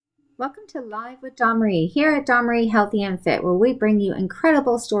Welcome to Live with Dawn Marie here at Dawn Marie Healthy and Fit, where we bring you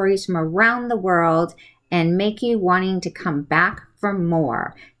incredible stories from around the world and make you wanting to come back for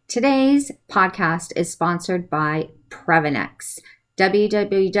more. Today's podcast is sponsored by Previnex,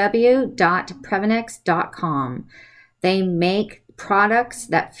 www.previnex.com. They make products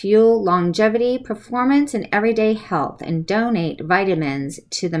that fuel longevity, performance, and everyday health and donate vitamins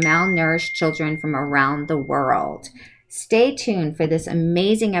to the malnourished children from around the world. Stay tuned for this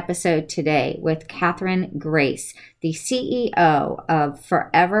amazing episode today with Catherine Grace, the CEO of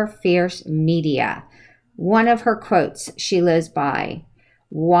Forever Fierce Media. One of her quotes she lives by,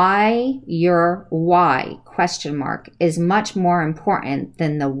 "Why your why is much more important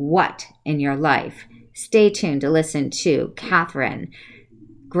than the what in your life." Stay tuned to listen to Catherine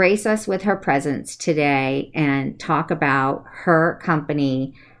grace us with her presence today and talk about her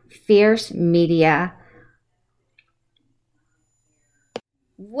company, Fierce Media.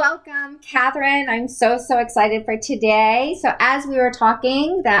 Welcome, Catherine. I'm so excited for today. So as we were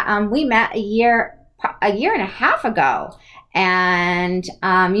talking, that we met a year and a half ago, and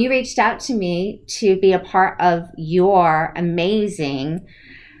you reached out to me to be a part of your amazing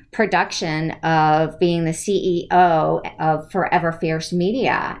production of being the CEO of Forever Fierce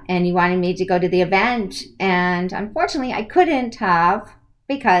Media, and you wanted me to go to the event, and unfortunately I couldn't have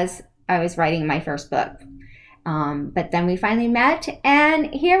because I was writing my first book. But then we finally met,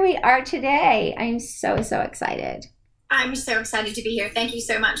 and here we are today. I'm so excited. I'm so excited to be here. Thank you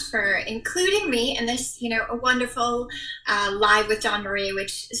so much for including me in this, a wonderful Live with Dawn Marie,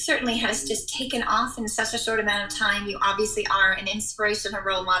 which certainly has just taken off in such a short amount of time. You obviously are an inspiration, a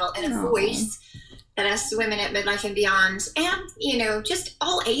role model, and a voice that us women at Midlife and Beyond, and, just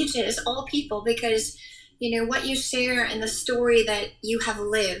all ages, all people, because, what you share and the story that you have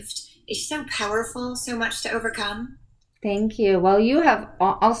lived is so powerful, so much to overcome. Thank you. Well, you have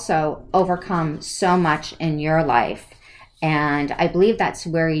also overcome so much in your life, and I believe that's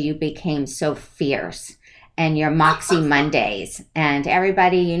where you became so fierce, and your Moxie Mondays. And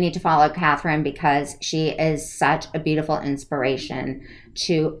everybody, you need to follow Catherine because she is such a beautiful inspiration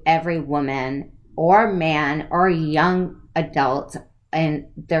to every woman or man or young adult in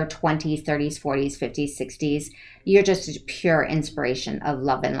their 20s, 30s, 40s, 50s, 60s. You're just a pure inspiration of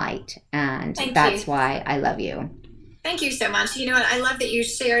love and light. And that's why I love you. Thank you so much. You know what? I love that you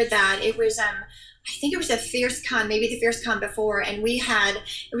shared that. It was, I think it was a Fierce Con, maybe the Fierce Con before. And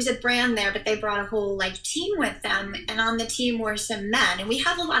it was a brand there, but they brought a whole team with them. And on the team were some men. And we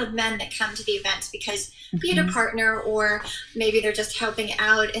have a lot of men that come to the events because be it a partner or maybe they're just helping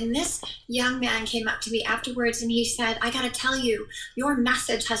out. And this young man came up to me afterwards and he said, "I got to tell you, your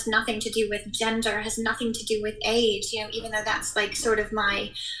message has nothing to do with gender, has nothing to do with age." Even though that's sort of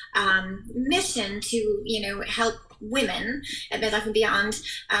my mission to, help women at Midlife and Beyond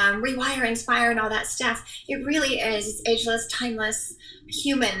rewire, inspire, and all that stuff. It really is. It's ageless, timeless,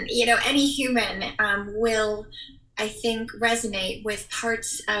 human. Any human will, I think, resonate with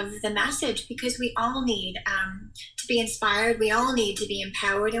parts of the message because we all need to be inspired. We all need to be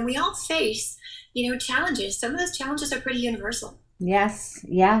empowered, and we all face, challenges. Some of those challenges are pretty universal. Yes.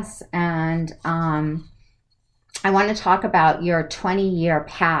 And I want to talk about your 20-year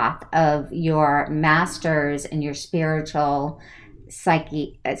path of your master's in your spiritual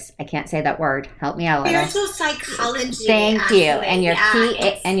psyche. I can't say that word. Help me out a little. Spiritual psychology. Thank you. And your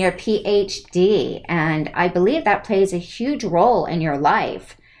PhD. And I believe that plays a huge role in your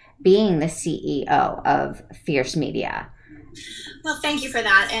life, being the CEO of Fierce Media. Well, thank you for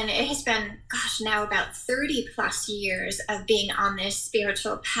that. And it has been, now about 30 plus years of being on this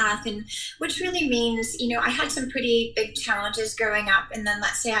spiritual path. And which really means, I had some pretty big challenges growing up. And then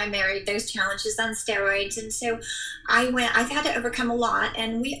let's say I married those challenges on steroids. And so I've had to overcome a lot.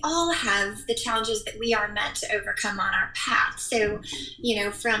 And we all have the challenges that we are meant to overcome on our path. So,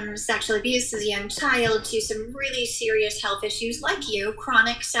 from sexual abuse as a young child to some really serious health issues like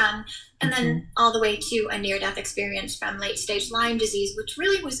chronic some, and then all the way to a near-death experience from late-stage Lyme disease, which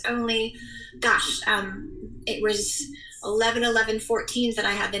really was only, it was 11/11/14 that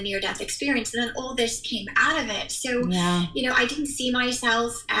I had the near-death experience, and then all this came out of it. So, I didn't see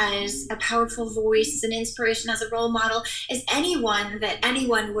myself as a powerful voice, as an inspiration, as a role model, as anyone that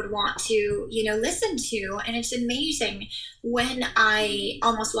anyone would want to, listen to. And it's amazing when I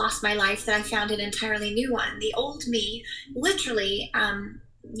almost lost my life that I found an entirely new one. The old me, literally,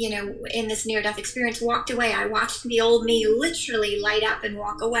 in this near-death experience, walked away. I watched the old me literally light up and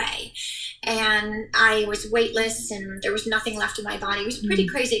walk away. And I was weightless and there was nothing left in my body. It was a pretty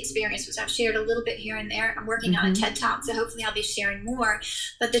crazy experience, which I've shared a little bit here and there. I'm working on a TED Talk, so hopefully I'll be sharing more.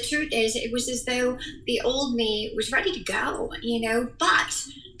 But the truth is, it was as though the old me was ready to go, but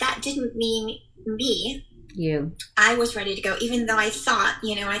that that didn't mean me. You. I was ready to go, even though I thought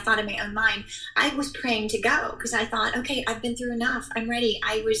in my own mind, I was praying to go because I thought, okay, I've been through enough. I'm ready.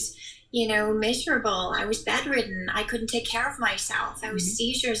 I was, miserable. I was bedridden. I couldn't take care of myself. I was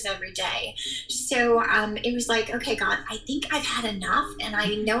seizures every day. So it was like, okay, God, I think I've had enough. And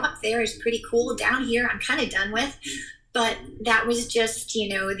I know up there is pretty cool. Down here, I'm kind of done with. But that was just,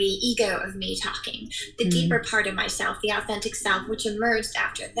 the ego of me talking. The deeper part of myself, the authentic self, which emerged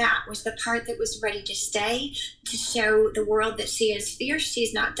after that, was the part that was ready to stay, to show the world that she is fierce,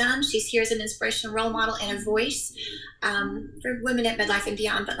 she's not done, she's here as an inspirational role model and a voice for women at midlife and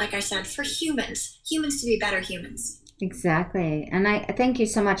beyond. But like I said, for humans to be better humans. Exactly. And I thank you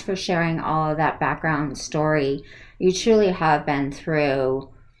so much for sharing all of that background story. You truly have been through,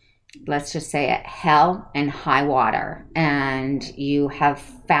 let's just say it, hell and high water, and you have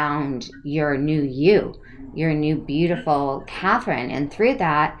found your new you, your new beautiful Catherine. And through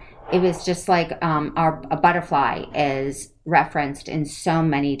that, it was just like a butterfly is referenced in so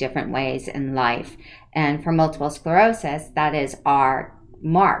many different ways in life. And for multiple sclerosis, that is our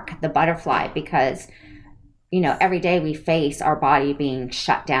mark, the butterfly, because every day we face our body being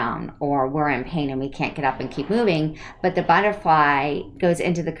shut down, or we're in pain and we can't get up and keep moving. But the butterfly goes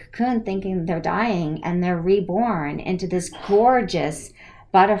into the cocoon thinking they're dying, and they're reborn into this gorgeous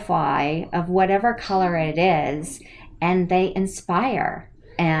butterfly of whatever color it is, and they inspire.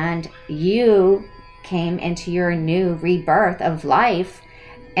 And you came into your new rebirth of life,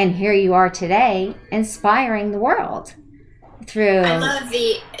 and here you are today inspiring the world. I love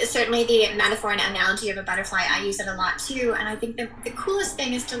certainly the metaphor and analogy of a butterfly. I use it a lot too. And I think the coolest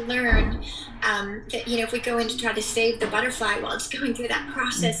thing is to learn that, if we go in to try to save the butterfly while it's going through that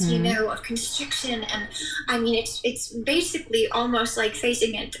process, of constriction. And I mean, it's basically almost like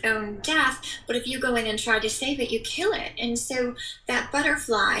facing its own death. But if you go in and try to save it, you kill it. And so that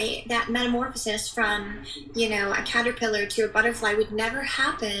butterfly, that metamorphosis from, a caterpillar to a butterfly would never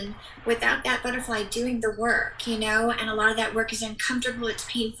happen without that butterfly doing the work, and a lot of that work is uncomfortable, it's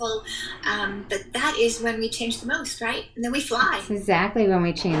painful, but that is when we change the most, right? And then we fly. It's exactly when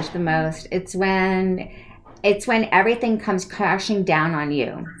we change the most. It's when everything comes crashing down on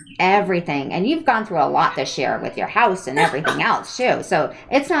you. Everything. And you've gone through a lot this year with your house and everything else too. So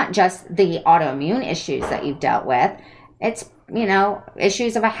it's not just the autoimmune issues that you've dealt with. It's,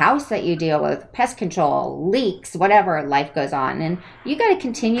 issues of a house that you deal with, pest control, leaks, whatever, life goes on. And you got to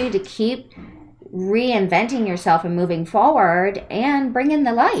continue to keep reinventing yourself and moving forward and bring in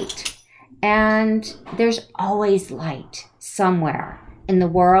the light. And there's always light somewhere in the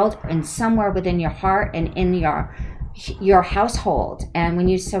world and somewhere within your heart and in your household. And when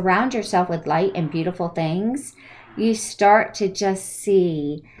you surround yourself with light and beautiful things, you start to just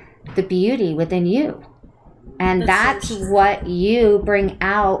see the beauty within you. And that's what you bring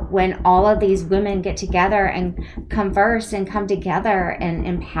out when all of these women get together and converse and come together and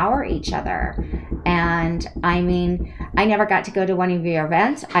empower each other. And I mean, I never got to go to one of your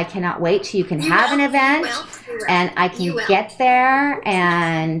events. I cannot wait till you can have an event and I can get there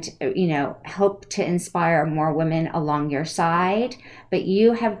and, hope to inspire more women along your side. But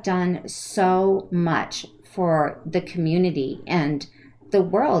you have done so much for the community and the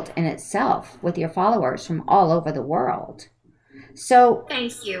world in itself with your followers from all over the world. So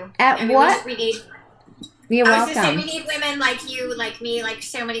thank you. You're welcome. I was going to say, we need women like you, like me, like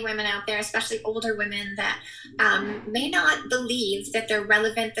so many women out there, especially older women that may not believe that they're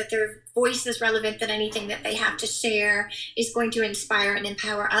relevant, that their voice is relevant, that anything that they have to share is going to inspire and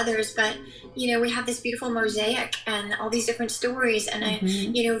empower others. But, we have this beautiful mosaic and all these different stories and,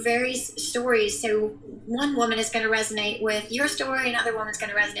 various stories. So one woman is going to resonate with your story, another woman's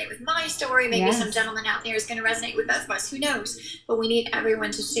going to resonate with my story. Maybe some gentleman out there is going to resonate with both of us. Who knows? But we need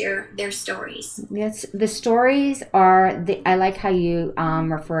everyone to share their stories. Yes, the stories are, I like how you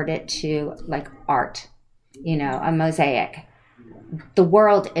referred it to like art, a mosaic. The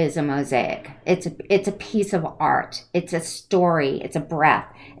world is a mosaic. It's a piece of art. It's a story. It's a breath.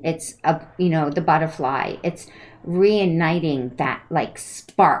 It's the butterfly. It's reigniting that like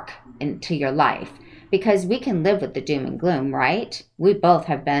spark into your life, because we can live with the doom and gloom, right? We both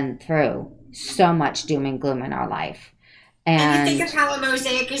have been through so much doom and gloom in our life. And you think of how a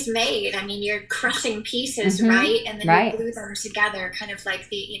mosaic is made. I mean, you're crushing pieces, right? And then you glue them together, kind of like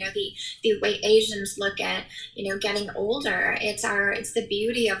the way Asians look at, getting older. It's the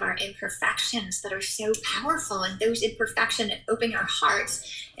beauty of our imperfections that are so powerful, and those imperfections opening our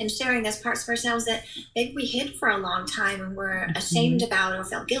hearts and sharing those parts of ourselves that maybe we hid for a long time and were ashamed about or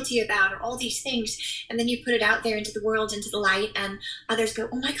felt guilty about, or all these things. And then you put it out there into the world, into the light, and others go,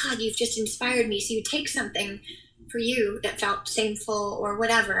 "Oh my God, you've just inspired me." So you take something for you that felt shameful or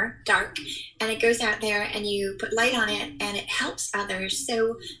whatever, dark, and it goes out there and you put light on it and it helps others.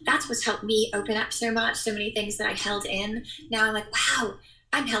 So that's what's helped me open up so much, so many things that I held in. Now I'm like, wow,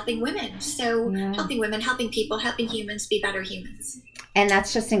 I'm helping women. So helping women, helping people, helping humans be better humans. And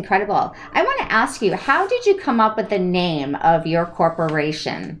that's just incredible. I want to ask you, how did you come up with the name of your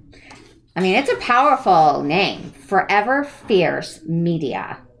corporation? I mean, it's a powerful name, Forever Fierce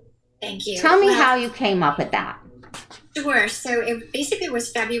Media. Thank you. Tell me how you came up with that. Sure. So it basically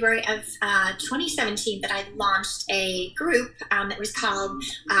was February of 2017 that I launched a group that was called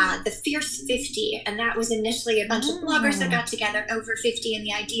the Fierce 50. And that was initially a bunch of bloggers that got together over 50. And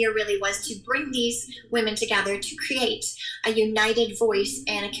the idea really was to bring these women together to create a united voice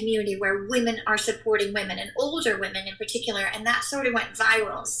and a community where women are supporting women, and older women in particular. And that sort of went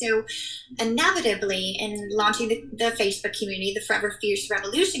viral. So inevitably, in launching the Facebook community, the Forever Fierce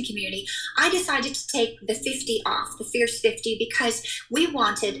Revolution community, I decided to take the 50 off, the Fierce 50, because we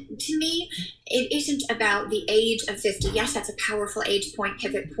wanted, to me, it isn't about the age of 50. Yes, that's a powerful age point,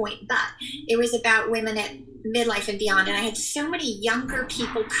 pivot point, but it was about women at midlife and beyond. And I had so many younger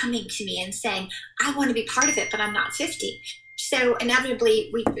people coming to me and saying, I want to be part of it, but I'm not 50. So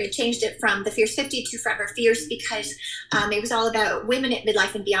inevitably, we changed it from the Fierce 50 to Forever Fierce because it was all about women at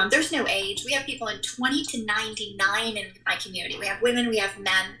midlife and beyond. There's no age. We have people in 20 to 99 in my community. We have women, we have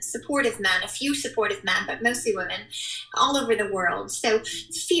men, supportive men, a few supportive men, but mostly women all over the world. So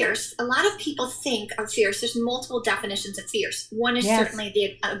fierce, a lot of people think of fierce. There's multiple definitions of fierce. One is certainly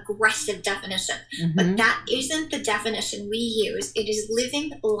the aggressive definition, but that isn't the definition we use. It is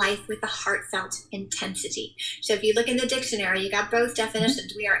living life with a heartfelt intensity. So if you look in the dictionary, you got both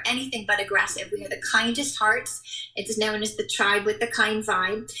definitions. We are anything but aggressive. We are the kindest hearts. It is known as the tribe with the kind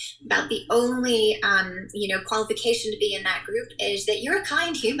vibe. About the only, qualification to be in that group is that you're a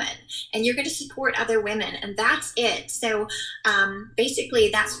kind human and you're going to support other women, and that's it. So basically,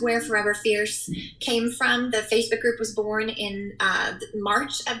 that's where Forever Fierce came from. The Facebook group was born in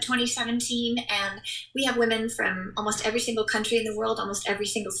March of 2017, and we have women from almost every single country in the world, almost every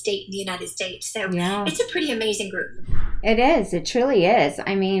single state in the United States. So it's a pretty amazing group. It is. It truly is.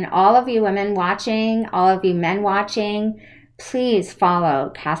 I mean, all of you women watching, all of you men watching, please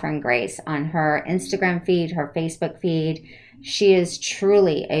follow Catherine Grace on her Instagram feed, her Facebook feed. She is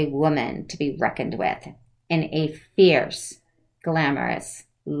truly a woman to be reckoned with in a fierce, glamorous,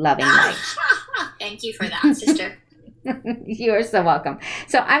 loving light. Thank you for that, sister. You are so welcome.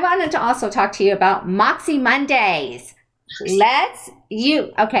 So I wanted to also talk to you about Moxie Mondays.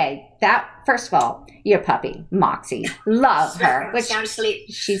 First of all, your puppy, Moxie. Love her. Sound asleep.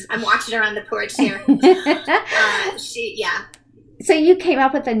 I'm watching her on the porch here. So you came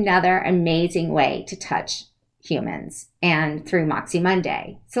up with another amazing way to touch humans, and through Moxie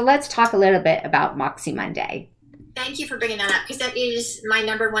Monday. So let's talk a little bit about Moxie Monday. Thank you for bringing that up, because that is my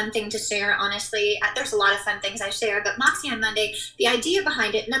number one thing to share, honestly. There's a lot of fun things I share, but Moxie on Monday, the idea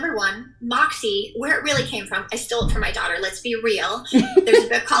behind it, number one, Moxie, where it really came from, I stole it from my daughter, let's be real. There's a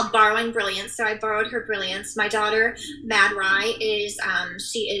book called Borrowing Brilliance, so I borrowed her brilliance. My daughter, Mad Rye,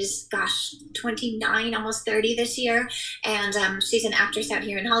 she is 29, almost 30 this year, and she's an actress out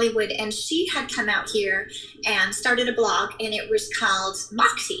here in Hollywood, and she had come out here and started a blog, and it was called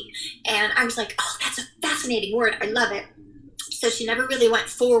Moxie, and I was like, oh, that's a fascinating word. I love it. So she never really went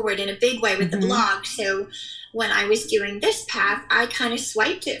forward in a big way with the blog. So when I was doing this path, I kind of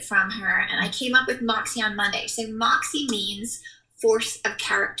swiped it from her and I came up with Moxie on Monday. So Moxie means force of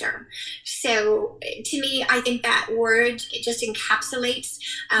character. So to me, I think that word, it just encapsulates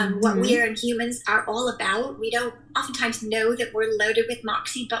what we are and humans are all about. We don't oftentimes know that we're loaded with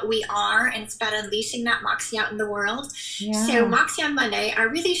Moxie, but we are, and it's about unleashing that Moxie out in the world. So Moxie on Monday are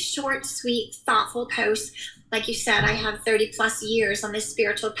really short, sweet, thoughtful posts. Like you said, I have 30 plus years on this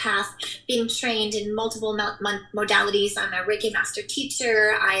spiritual path, being trained in multiple modalities. I'm a Reiki master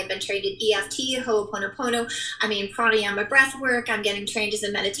teacher. I have been trained in EFT, Ho'oponopono. I'm in pranayama breath work. I'm getting trained as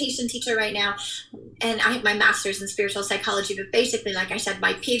a meditation teacher right now. And I have my master's in spiritual psychology, but basically, like I said,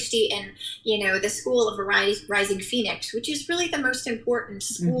 my PhD in, the School of Rising Phoenix, which is really the most important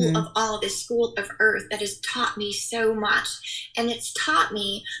school of all, this school of Earth that has taught me so much. And it's taught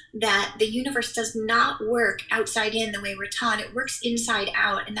me that the universe does not work outside in the way we're taught. It works inside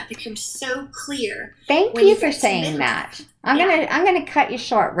out, and that becomes so clear. Thank you for saying that. I'm gonna cut you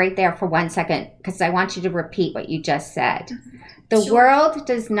short right there for 1 second, because I want you to repeat what you just said. The world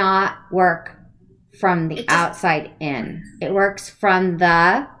does not work from the outside in. It works from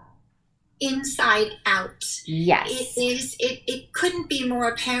the inside out. Yes. It couldn't be more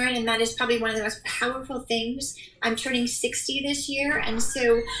apparent, and that is probably one of the most powerful things. I'm turning 60 this year, and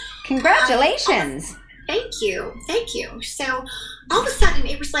so congratulations. Thank you. Thank you. So all of a sudden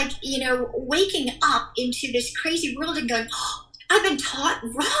it was like, waking up into this crazy world and going, oh, I've been taught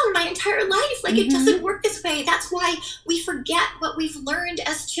wrong my entire life. Like, it doesn't work this way. That's why we forget what we've learned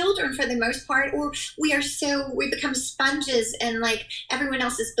as children for the most part, or we become sponges, and like everyone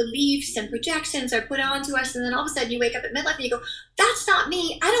else's beliefs and projections are put onto us. And then all of a sudden you wake up at midlife and you go, that's not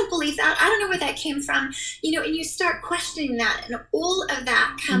me. I don't believe that. I don't know where that came from. And you start questioning that, and all of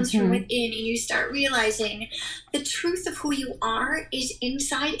that comes from within, and you start realizing the truth of who you are is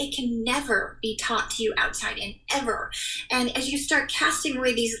inside. It can never be taught to you outside, and ever. And as you start casting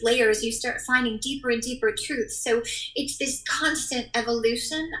away these layers, you start finding deeper and deeper truths. So it's this constant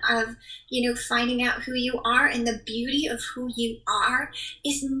evolution of, finding out who you are, and the beauty of who you are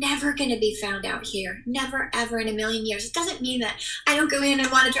is never going to be found out here. Never, ever in a million years. It doesn't mean that I don't go in and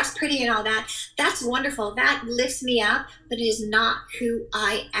want to dress pretty and all that. That's wonderful. That lifts me up, but it is not who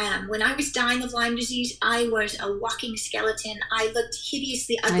I am. When I was dying of Lyme disease, I was a walking skeleton. I looked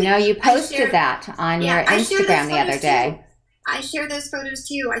hideously ugly. I know you posted that on your Instagram the other day. I share those photos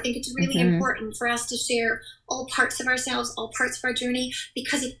too. I think it's really important for us to share all parts of ourselves, all parts of our journey,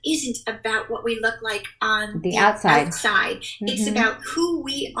 because it isn't about what we look like on the outside. It's about who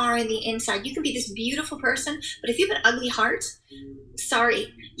we are in the inside. You can be this beautiful person, but if you have an ugly heart,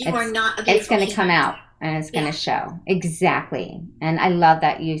 sorry, you are not a beautiful It's going to come out, and it's going to show. Exactly. And I love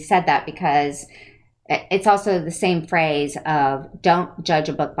that you said that, because it's also the same phrase of don't judge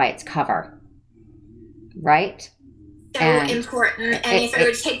a book by its cover. Right? So important. And if I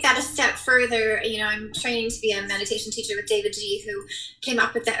were to take that a step further, I'm training to be a meditation teacher with David G., who came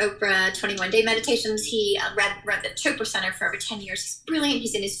up with the Oprah 21-day meditations. He run the Chopra Center for over 10 years. He's brilliant.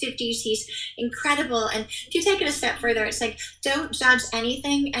 He's in his 50s. He's incredible. And if you take it a step further, it's like, don't judge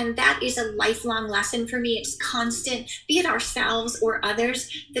anything. And that is a lifelong lesson for me. It's constant, be it ourselves or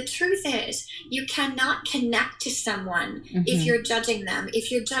others. The truth is, you cannot connect to someone if you're judging them. If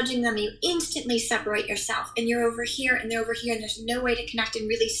you're judging them, you instantly separate yourself, and you're over here and they're over here, and there's no way to connect and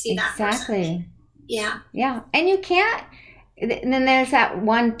really see that person. Yeah. And you can't. And then there's that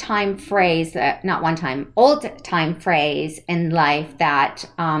old time phrase in life that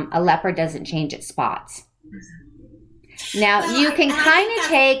a leopard doesn't change its spots. Now, you can kind of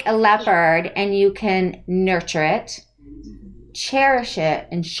take a leopard and you can nurture it, cherish it,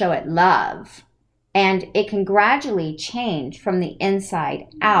 and show it love. And it can gradually change from the inside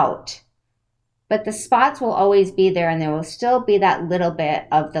out. But the spots will always be there, and there will still be that little bit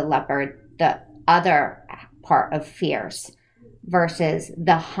of the leopard, the other part of fierce, versus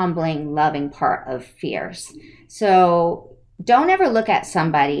the humbling, loving part of fierce. So don't ever look at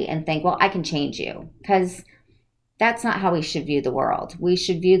somebody and think, well, I can change you, because that's not how we should view the world. We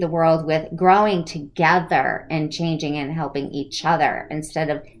should view the world with growing together and changing and helping each other instead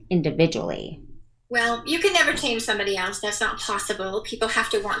of individually. Well, you can never change somebody else. That's not possible. People have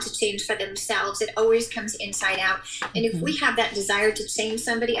to want to change for themselves. It always comes inside out. And if we have that desire to change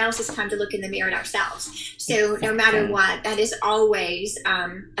somebody else, it's time to look in the mirror at ourselves. So no matter what, that is always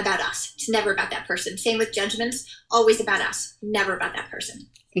about us. It's never about that person. Same with judgments, always about us, never about that person.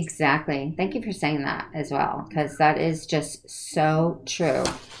 Exactly. Thank you for saying that as well, because that is just so true.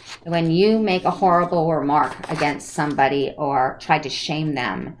 When you make a horrible remark against somebody or try to shame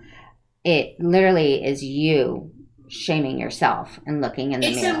them, it literally is you shaming yourself and looking in the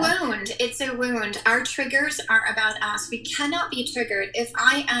mirror. It's a wound. Our triggers are about us. We cannot be triggered. If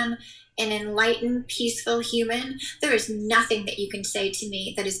I am an enlightened, peaceful human, there is nothing that you can say to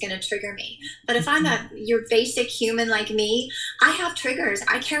me that is going to trigger me. But if I'm your basic human like me, I have triggers.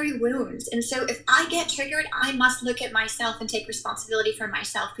 I carry wounds. And so if I get triggered, I must look at myself and take responsibility for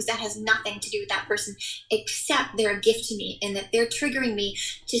myself, because that has nothing to do with that person, except they're a gift to me, and that they're triggering me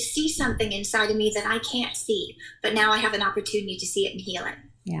to see something inside of me that I can't see. But now I have an opportunity to see it and heal it.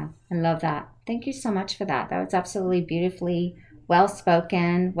 Yeah, I love that. Thank you so much for that. That was absolutely beautifully well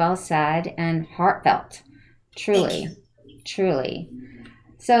spoken, well said, and heartfelt. Truly.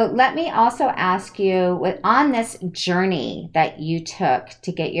 So let me also ask you, on this journey that you took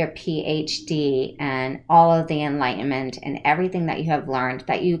to get your PhD and all of the enlightenment and everything that you have learned,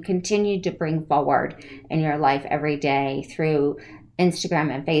 that you continue to bring forward in your life every day through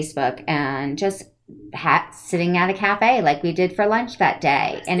Instagram and Facebook, and just sitting at a cafe like we did for lunch that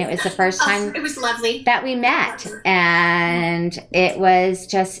day, and it was the first time it was lovely that we met, and it was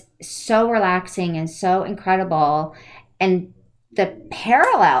just so relaxing and so incredible, and the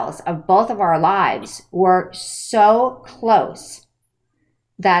parallels of both of our lives were so close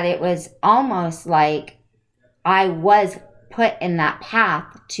that it was almost like I was put in that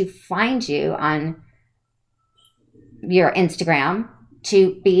path to find you on your Instagram,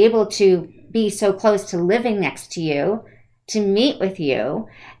 to be able to be so close to living next to you, to meet with you,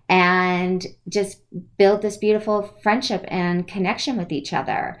 and just build this beautiful friendship and connection with each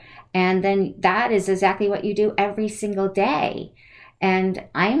other. And then that is exactly what you do every single day. And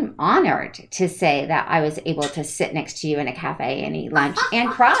I'm honored to say that I was able to sit next to you in a cafe and eat lunch and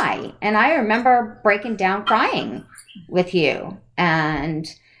cry. And I remember breaking down crying with you, and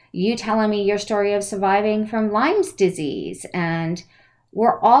you telling me your story of surviving from Lyme's disease. And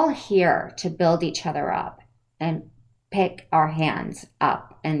we're all here to build each other up and pick our hands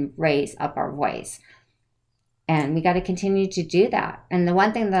up and raise up our voice. And we got to continue to do that. And the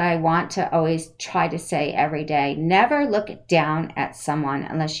one thing that I want to always try to say every day, never look down at someone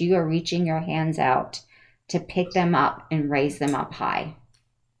unless you are reaching your hands out to pick them up and raise them up high.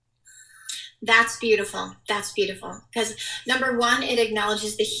 That's beautiful. That's beautiful. Because number one, it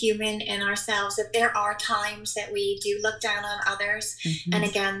acknowledges the human in ourselves, that there are times that we do look down on others. Mm-hmm. And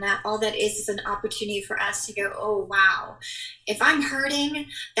again, that all that is an opportunity for us to go, oh, wow, if I'm hurting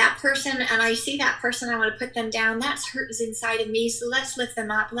that person and I see that person, I want to put them down. That's hurt is inside of me. So let's lift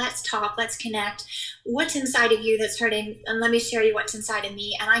them up. Let's talk. Let's connect. What's inside of you that's hurting? And let me share you what's inside of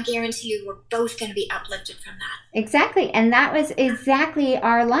me. And I guarantee you we're both going to be uplifted from that. Exactly. And that was exactly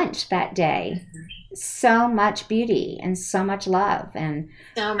our lunch that day. So much beauty and so much love and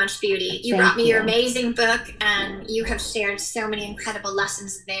so much beauty. You brought me your amazing book, and you have shared so many incredible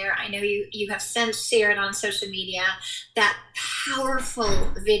lessons there. I know you have since shared on social media that powerful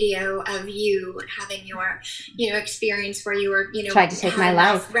video of you having your experience where you were tried to take my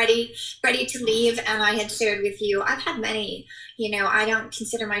life, ready to leave. And I had shared with you, I've had many, I don't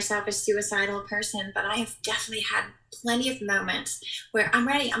consider myself a suicidal person, but I have definitely had plenty of moments where I'm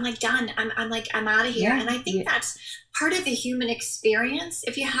ready. I'm like done. I'm out of here. Yeah, and I think that's part of the human experience.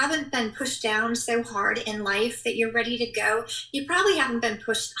 If you haven't been pushed down so hard in life that you're ready to go, you probably haven't been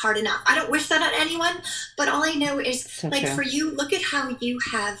pushed hard enough. I don't wish that on anyone, but all I know is so like true. For you, look at how you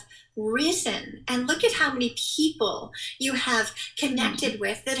have risen, and look at how many people you have connected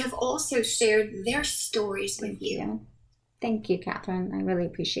with that have also shared their stories with you. Thank you, Catherine. I really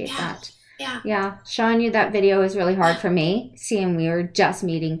appreciate that. Yeah. Showing you that video was really hard for me, seeing we were just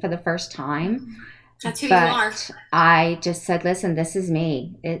meeting for the first time. That's who you are. I just said, listen, this is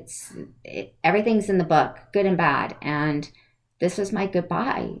me. Everything's in the book, good and bad. And this was my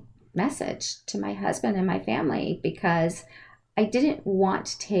goodbye message to my husband and my family, because I didn't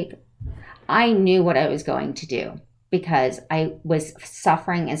want to I knew what I was going to do, because I was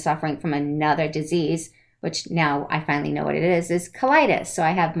suffering from another disease, which now I finally know what it is colitis. So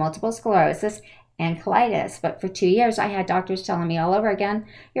I have multiple sclerosis and colitis. But for 2 years, I had doctors telling me all over again,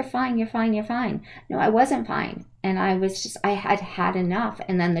 you're fine, you're fine, you're fine. No, I wasn't fine. And I had had enough.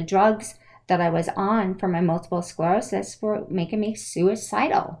 And then the drugs that I was on for my multiple sclerosis were making me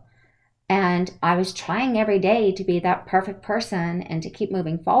suicidal. And I was trying every day to be that perfect person and to keep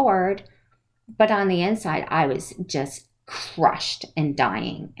moving forward. But on the inside, I was just crushed and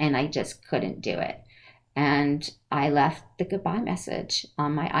dying, and I just couldn't do it. And I left the goodbye message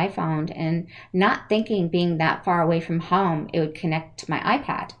on my iPhone, and not thinking, being that far away from home, it would connect to my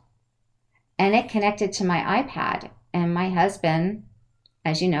iPad. And it connected to my iPad. And my husband,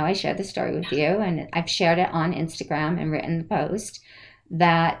 as you know, I shared the story with you, and I've shared it on Instagram and written the post,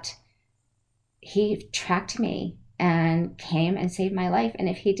 that he tracked me and came and saved my life. And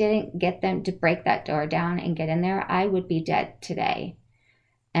if he didn't get them to break that door down and get in there, I would be dead today.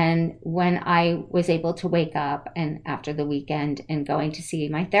 And when I was able to wake up and after the weekend and going to see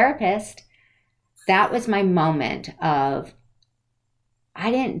my therapist, that was my moment of, I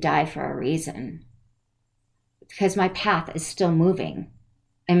didn't die for a reason, because my path is still moving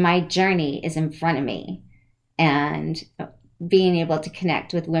and my journey is in front of me. And being able to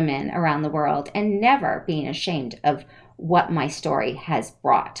connect with women around the world and never being ashamed of what my story has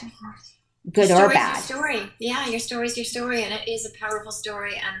brought. Good or bad. Your story. Yeah, your story's your story, and it is a powerful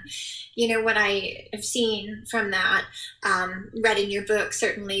story. And what I have seen from that, read in your book,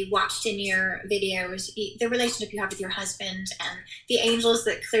 certainly watched in your videos, the relationship you have with your husband and the angels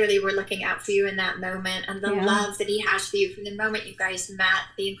that clearly were looking out for you in that moment, and the love that he has for you from the moment you guys met.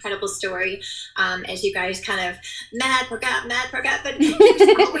 The incredible story, as you guys kind of broke up, but he's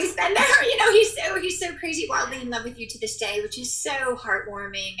always been there. He's so crazy, wildly in love with you to this day, which is so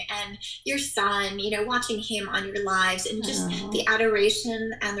heartwarming. And your son, watching him on your lives, and just the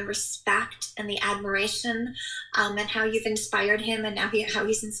adoration and the respect and the admiration, and how you've inspired him, and now how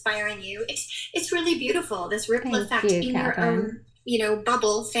he's inspiring you. It's really beautiful, this ripple effect in Catherine. Your own,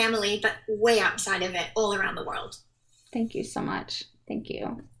 bubble family, but way outside of it, all around the world. Thank you so much. Thank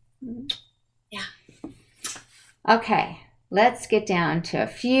you. Yeah. Okay. let's get down to a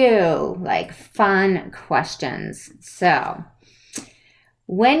few like fun questions. So,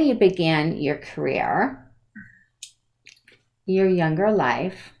 when you began your career, your younger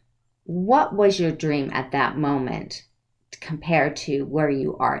life, what was your dream at that moment compared to where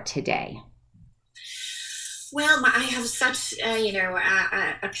you are today? Well, I have such,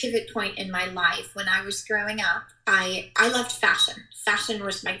 a pivot point in my life. When I was growing up, I loved fashion. Fashion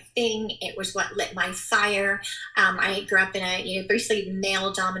was my thing. It was what lit my fire. I grew up in a basically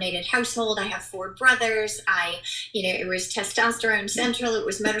male-dominated household. I have 4 brothers. It was testosterone central. It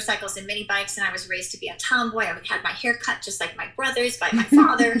was motorcycles and mini bikes, and I was raised to be a tomboy. I had my hair cut just like my brothers by my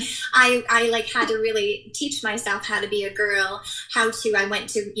father. I like had to really teach myself how to be a girl. I went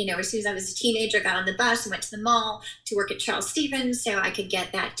to as soon as I was a teenager, I got on the bus and went to the mall to work at Charles Stevens so I could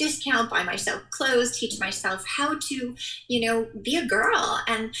get that discount, buy myself clothes, teach myself how to, be a girl.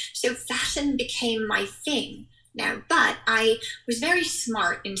 And so fashion became my thing now. But I was very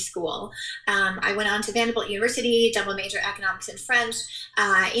smart in school. I went on to Vanderbilt University, double major economics and French,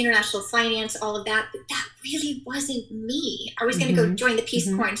 international finance, all of that. But that really wasn't me. I was going to go join the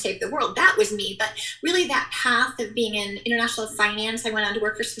Peace Corps and save the world. That was me. But really that path of being in international finance, I went on to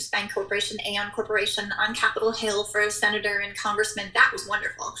work for Swiss Bank Corporation, Aon Corporation, on Capitol Hill for a senator and congressman. That was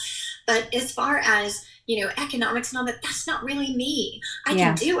wonderful. But as far as economics and all that, that's not really me. I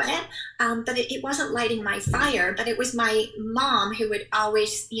can do it, but it wasn't lighting my fire. But it was my mom who would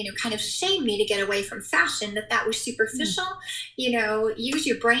always, kind of shame me to get away from fashion, that was superficial, use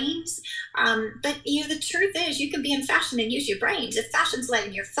your brains. But, the truth is you can be in fashion and use your brains. If fashion's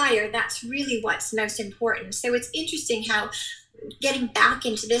lighting your fire, that's really what's most important. So it's interesting how getting back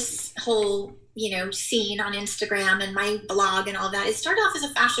into this whole scene on Instagram and my blog and all that. It started off as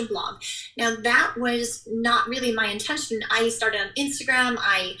a fashion blog. Now that was not really my intention. I started on Instagram.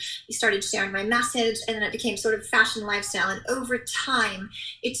 I started sharing my message, and then it became sort of fashion lifestyle. And over time,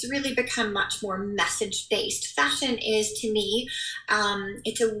 it's really become much more message based. Fashion is, to me,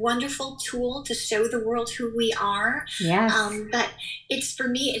 it's a wonderful tool to show the world who we are. Yes. But it's, for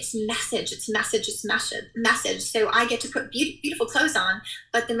me, it's message. It's message. It's message. So I get to put beautiful clothes on,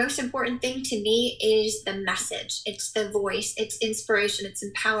 but the most important thing to me is the message. It's the voice, it's inspiration, it's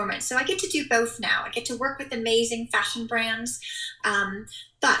empowerment. So I get to do both now. I get to work with amazing fashion brands,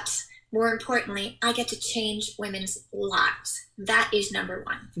 but more importantly, I get to change women's lives. That is number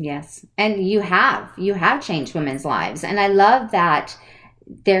one. Yes. And you have changed women's lives. And I love that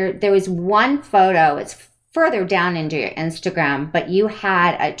there was one photo, it's further down into your Instagram, but you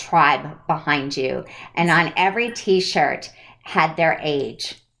had a tribe behind you, and on every t-shirt had their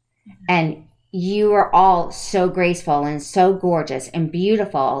age. And you are all so graceful and so gorgeous and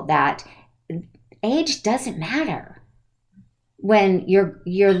beautiful that age doesn't matter when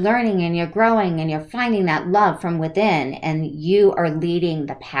you're learning and you're growing and you're finding that love from within, and you are leading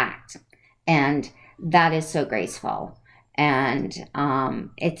the pack. And that is so graceful. And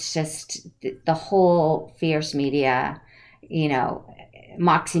it's just the whole Fierce Media,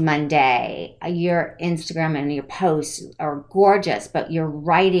 Moxie Monday, your Instagram and your posts are gorgeous, but your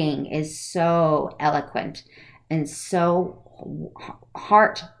writing is so eloquent and so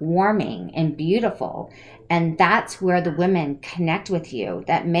heartwarming and beautiful. And that's where the women connect with you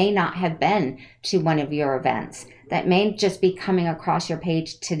that may not have been to one of your events, that may just be coming across your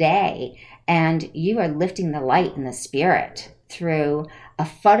page today. And you are lifting the light and the spirit through a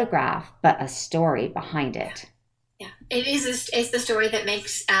photograph, but a story behind it. Yeah, it's the story that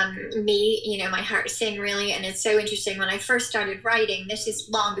makes me, my heart sing, really. And it's so interesting. When I first started writing, this is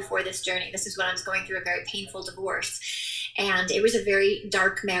long before this journey. This is when I was going through a very painful divorce. And it was a very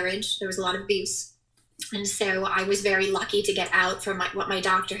dark marriage. There was a lot of abuse. And so I was very lucky to get out from what my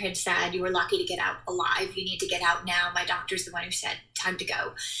doctor had said. You were lucky to get out alive. You need to get out now. My doctor's the one who said, time to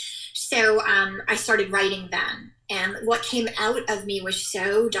go. So I started writing then. And what came out of me was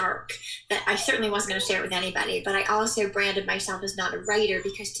so dark that I certainly wasn't going to share it with anybody. But I also branded myself as not a writer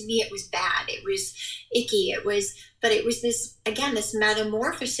because to me it was bad. It was icky. But it was this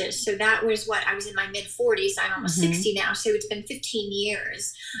metamorphosis. So that was what I was in my mid 40s. I'm almost 60 now. So it's been 15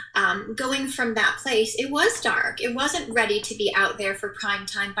 years. Going from that place, it was dark. It wasn't ready to be out there for prime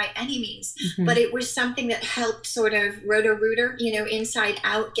time by any means. But it was something that helped sort of roto-rooter, inside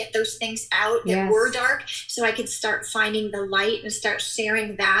out, get those things out that were dark so I could start finding the light and start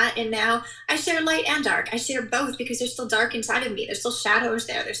sharing that. And now I share light and dark. I share both because there's still dark inside of me. There's still shadows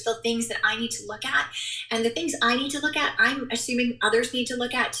there. There's still things that I need to look at. And the things I need to look at, I'm assuming others need to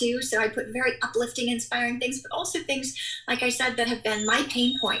look at too. So I put very uplifting, inspiring things, but also things, like I said, that have been my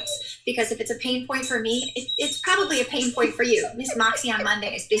pain points, because if it's a pain point for me, it's probably a pain point for you. Miss Moxie on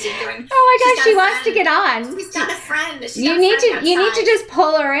Monday is busy doing. Oh my gosh, she wants to get on. She's got a friend. You need to just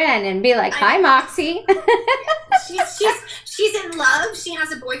pull her in and be like, "Hi, Moxie." She's in love. She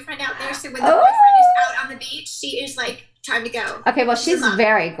has a boyfriend out there, so when the boyfriend is out on the beach, she is like, time to go. Okay, well, she's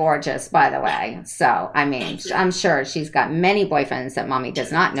very gorgeous, by the way. So, I mean, I'm sure she's got many boyfriends that Mommy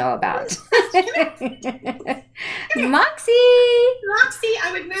does not know about. Moxie, I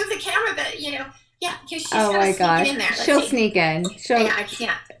would move the camera, but because she's oh my gosh, in there. She'll sneak in. I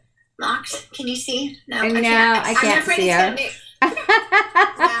can't. Mox, can you see? No, I can't see her.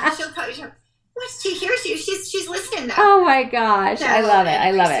 Yeah, she'll probably. She hears you. She's listening though. Oh my gosh, so, I love it.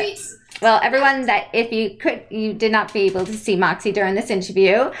 I love it. Sweet. Well, everyone, that if you did not be able to see Moxie during this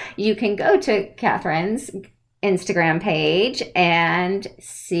interview, you can go to Catherine's Instagram page and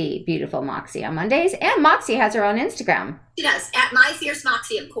see beautiful Moxie on Mondays. And Moxie has her own Instagram. She does, at My Fierce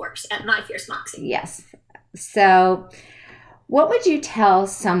Moxie, of course, at My Fierce Moxie. Yes. So what would you tell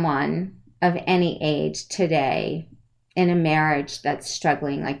someone of any age today in a marriage that's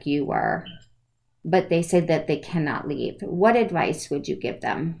struggling like you were, but they say that they cannot leave? What advice would you give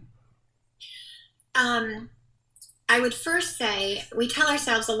them? I would first say we tell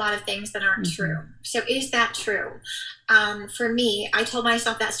ourselves a lot of things that aren't true. So is that true? For me, I told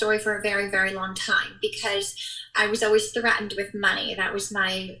myself that story for a very, very long time because I was always threatened with money. That was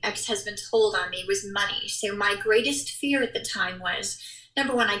my ex-husband's hold on me, was money. So my greatest fear at the time was,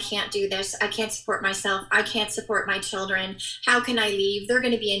 number one, I can't do this. I can't support myself. I can't support my children. How can I leave? They're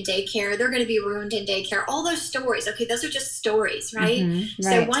going to be in daycare. They're going to be ruined in daycare. All those stories. Okay, those are just stories, right? Right.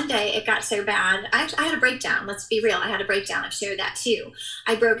 So one day it got so bad. I had a breakdown. Let's be real. I had a breakdown. I've shared that too.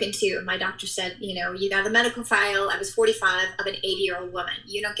 I broke in two. My doctor said, you got a medical file. I was 45 of an 80-year-old woman.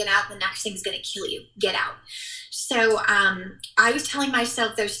 You don't get out, the next thing's going to kill you. Get out. So I was telling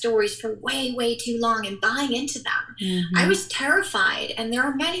myself those stories for way, way too long and buying into them. I was terrified. And there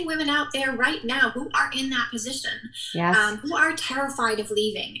are many women out there right now who are in that position, who are terrified of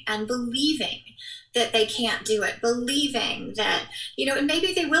leaving and believing that they can't do it, believing that, and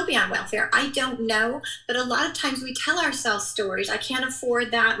maybe they will be on welfare. I don't know. But a lot of times we tell ourselves stories. I can't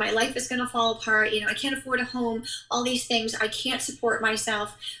afford that. My life is going to fall apart. I can't afford a home, all these things. I can't support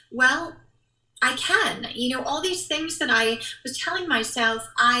myself. Well, I can. All these things that I was telling myself,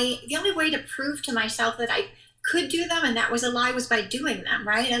 the only way to prove to myself that I could do them, and that was a lie, was by doing them,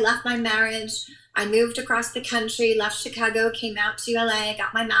 right? I left my marriage. I moved across the country, left Chicago, came out to LA,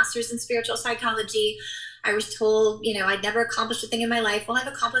 got my master's in spiritual psychology. I was told, I'd never accomplished a thing in my life. Well, I've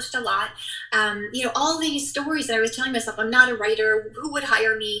accomplished a lot. All these stories that I was telling myself, I'm not a writer. Who would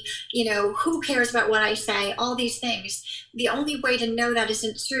hire me? Who cares about what I say? All these things. The only way to know that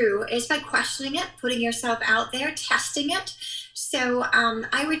isn't true is by questioning it, putting yourself out there, testing it. So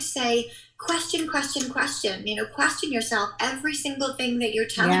I would say, question. Question yourself every single thing that you're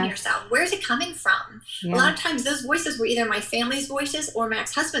telling yourself. Where's it coming from? A lot of times those voices were either my family's voices or my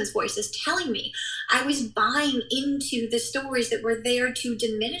ex-husband's voices telling me. I was buying into the stories that were there to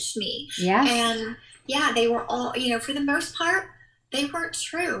diminish me. And they were all, for the most part, they weren't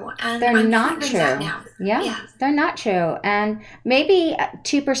true. And they're not true. They're not true. And maybe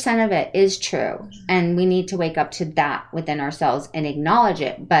 2% of it is true. And we need to wake up to that within ourselves and acknowledge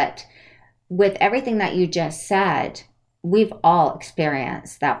it. But with everything that you just said, we've all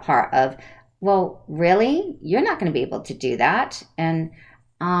experienced that part of, well, really? You're not going to be able to do that. And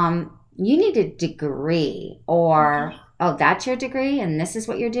you need a degree, or, oh, that's your degree and this is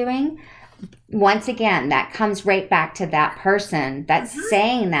what you're doing. Once again, that comes right back to that person that's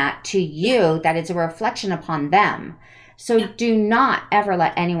saying that to you, that it's a reflection upon them. So do not ever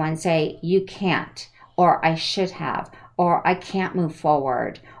let anyone say you can't, or I should have, or I can't move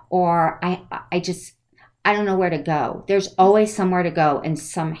forward, or I don't know where to go. There's always somewhere to go and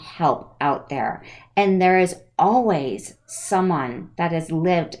some help out there. And there is always someone that has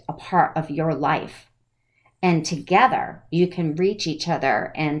lived a part of your life. And together you can reach each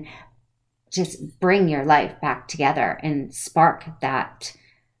other and just bring your life back together and spark that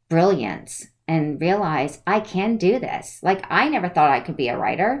brilliance and realize I can do this. Like, I never thought I could be a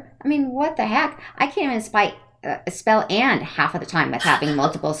writer. I mean, what the heck? I can't even spell "and" half of the time with having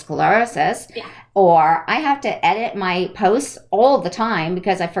multiple sclerosis. Or I have to edit my posts all the time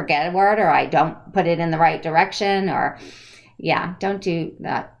because I forget a word or I don't put it in the right direction, or don't do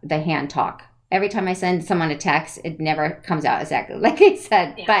the hand talk. Every time I send someone a text, it never comes out exactly like I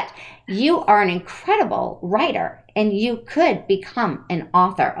said. But you are an incredible writer, and you could become an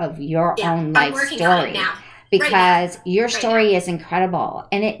author of your own life story, because your story is incredible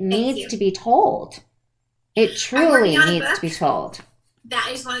and it needs to be told. It truly needs to be told. That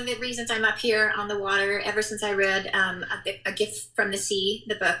is one of the reasons I'm up here on the water ever since I read A Gift from the Sea,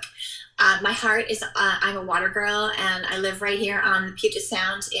 the book. My heart is, I'm a water girl, and I live right here on Puget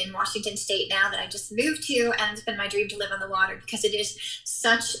Sound in Washington State now that I just moved to, and it's been my dream to live on the water because it is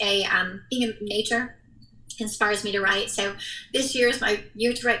such a, being in nature inspires me to write. So this year is my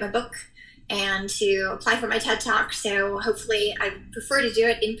year to write my book and to apply for my TED Talk. So hopefully, I prefer to do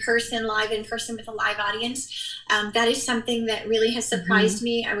it in person, live in person with a live audience. That is something that really has surprised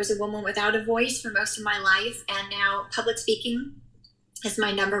me. I was a woman without a voice for most of my life, and now public speaking is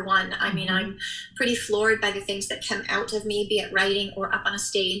my number one. I mean, I'm pretty floored by the things that come out of me, be it writing or up on a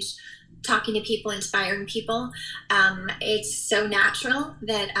stage, talking to people, inspiring people. It's so natural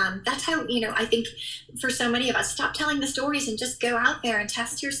that that's how, I think for so many of us, stop telling the stories and just go out there and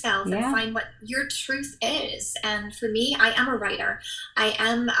test yourself and find what your truth is. And for me, I am a writer. I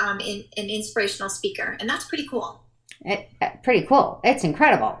am an inspirational speaker, and that's pretty cool. Pretty cool. It's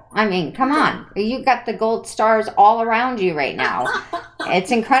incredible. I mean, come on. You got the gold stars all around you right now.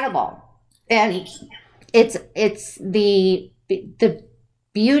 It's incredible. And it's the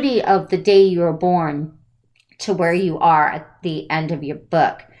beauty of the day you were born to where you are at the end of your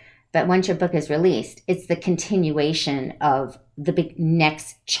book. But once your book is released, it's the continuation of the big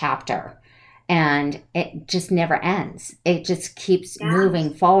next chapter. And it just never ends. It just keeps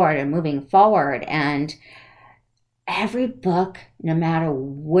moving forward and moving forward. And every book, no matter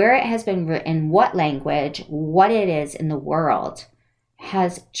where it has been written, in what language, what it is in the world,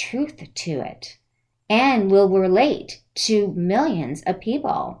 has truth to it and will relate to millions of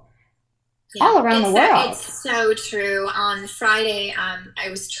people all around the world. It's so true. On Friday, I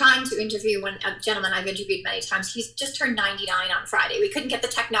was trying to interview a gentleman I've interviewed many times. He's just turned 99 on Friday. We couldn't get the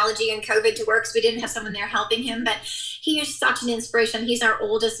technology and COVID to work, so we didn't have someone there helping him, but he is such an inspiration. He's our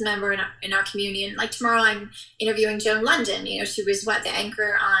oldest member in our community. And like tomorrow, I'm interviewing Joan London. She was the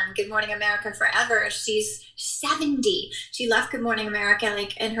anchor on Good Morning America forever. She's 70. She left Good Morning America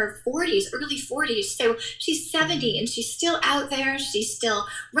in her 40s, early 40s. So she's 70 and she's still out there. She's still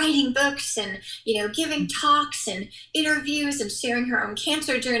writing books and, giving talks and interviews and sharing her own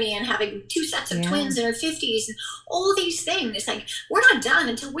cancer journey and having 2 sets of twins in her 50s and all these things. It's like, we're not done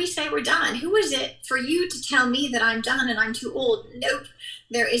until we say we're done. Who is it for you to tell me that I'm done and I'm too old? Nope.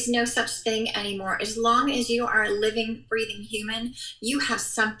 There is no such thing anymore. As long as you are a living, breathing human, you have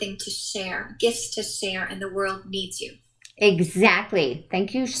something to share, gifts to share, and the world needs you. Exactly.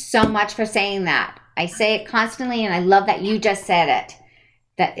 Thank you so much for saying that. I say it constantly, and I love that you just said it.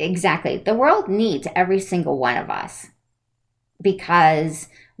 That exactly. The world needs every single one of us, because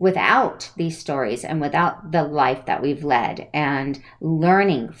without these stories and without the life that we've led and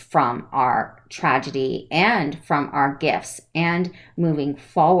learning from our tragedy and from our gifts and moving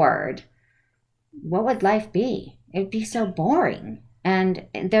forward, what would life be? It would be so boring. And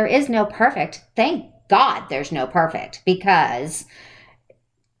there is no perfect. Thank God there's no perfect, because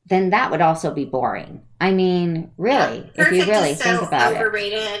then that would also be boring. I mean, really, if you really think about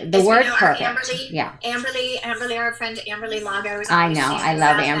overrated. The word perfect. Amberly, our friend Amberly Lagos. I know. I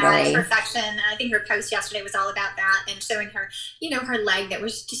love Amberly. Perfection. I think her post yesterday was all about that and showing her, her leg that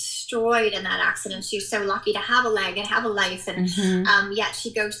was destroyed in that accident. She was so lucky to have a leg and have a life. And yet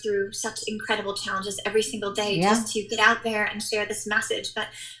she goes through such incredible challenges every single day just to get out there and share this message. But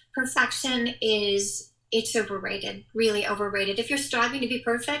perfection it's overrated, really overrated. If you're striving to be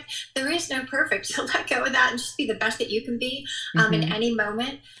perfect, there is no perfect. So let go of that and just be the best that you can be in any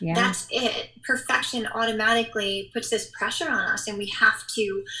moment. Yeah. That's it. Perfection automatically puts this pressure on us, and we have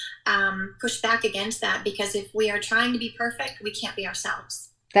to push back against that, because if we are trying to be perfect, we can't be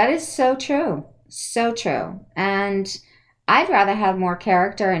ourselves. That is so true. So true. And I'd rather have more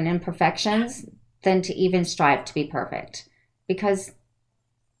character and imperfections than to even strive to be perfect, because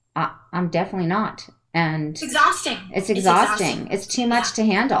I'm definitely not. And it's exhausting. It's exhausting. It's too much to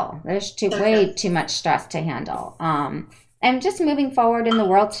handle. There's way too much stress to handle. And just moving forward in the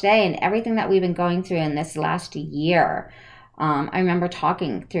world today and everything that we've been going through in this last year. I remember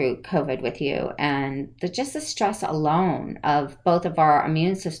talking through COVID with you, and just the stress alone of both of our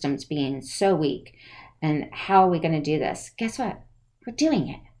immune systems being so weak. And how are we going to do this? Guess what? We're doing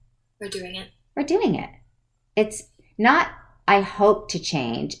it. We're doing it. It's not, I hope to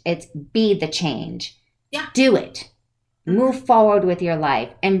change. It's be the change. Yeah. Do it. Move forward with your life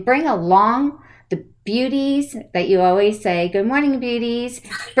and bring along the beauties that you always say. Good morning, beauties.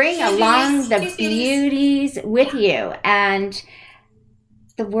 Bring along the beauties with you. And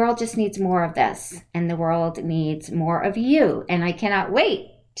the world just needs more of this. And the world needs more of you. And I cannot wait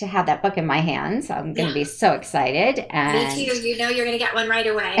to have that book in my hands. I'm going to be so excited. And me too. You know, you're going to get one right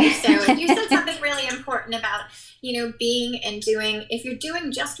away. So you said something really important about, being and doing. If you're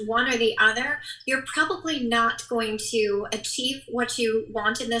doing just one or the other, you're probably not going to achieve what you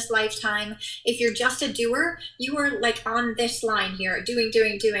want in this lifetime. If you're just a doer, you are like on this line here, doing.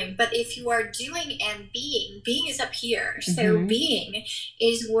 But if you are doing and being is up here. So being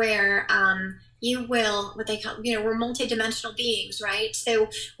is where, you will, what they call, we're multidimensional beings, right? So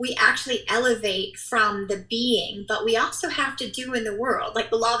we actually elevate from the being, but we also have to do in the world, like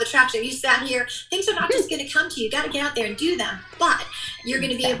the law of attraction. You sat here, things are not just going to come to you. You got to get out there and do them, but you're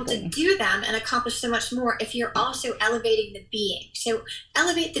going to be able to do them and accomplish so much more if you're also elevating the being. So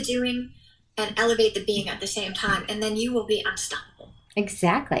elevate the doing and elevate the being at the same time, and then you will be unstoppable.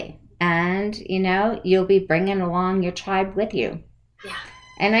 Exactly. And, you'll be bringing along your tribe with you. Yeah.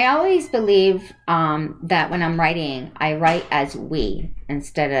 And I always believe that when I'm writing, I write as we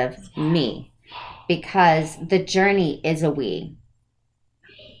instead of me, because the journey is a we.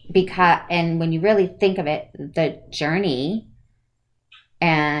 And when you really think of it, the journey,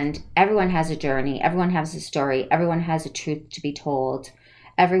 and everyone has a journey, everyone has a story, everyone has a truth to be told,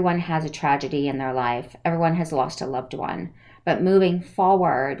 everyone has a tragedy in their life, everyone has lost a loved one. But moving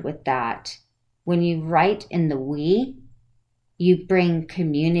forward with that, when you write in the we, you bring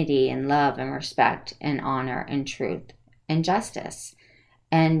community and love and respect and honor and truth and justice.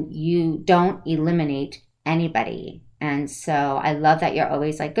 And you don't eliminate anybody. And so I love that you're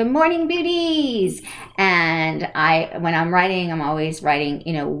always like, good morning, beauties. And when I'm writing, I'm always writing,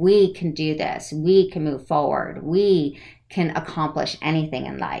 we can do this. We can move forward. We can accomplish anything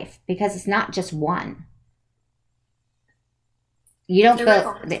in life, because it's not just one. You don't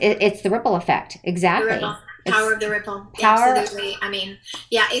build, it's the ripple effect. Exactly. Power of the ripple. Absolutely. I mean,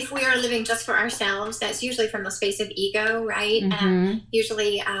 if we are living just for ourselves, that's usually from a space of ego, right? And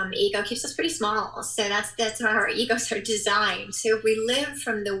usually ego keeps us pretty small. So that's how our egos are designed. So if we live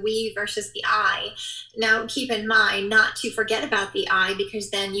from the we versus the I, now keep in mind not to forget about the I,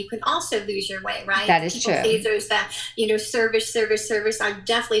 because then you can also lose your way, right? That is true. There's that, service. I've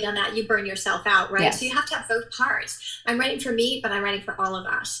definitely done that. You burn yourself out, right? Yes. So you have to have both parts. I'm writing for me, but I'm writing for all of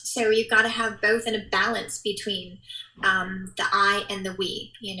us. So you've got to have both in a balance between the I and the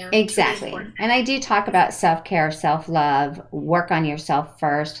we, Exactly. And I do talk about self-care, self-love, work on yourself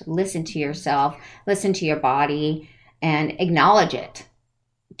first, listen to yourself, listen to your body, and acknowledge it.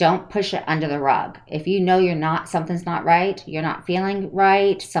 Don't push it under the rug. If you know something's not right, you're not feeling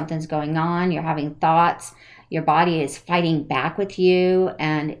right, something's going on, you're having thoughts, your body is fighting back with you.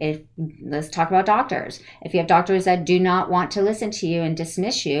 And let's talk about doctors. If you have doctors that do not want to listen to you and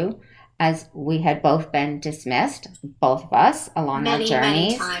dismiss you, as we had both been dismissed, both of us, along our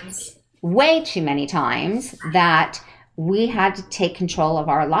journeys, many times. Way too many times, that we had to take control of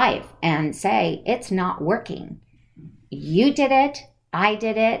our life and say, it's not working. You did it, I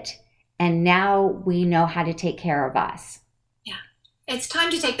did it, and now we know how to take care of us. Yeah. It's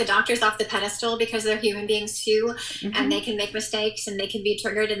time to take the doctors off the pedestal, because they're human beings too, and they can make mistakes, and they can be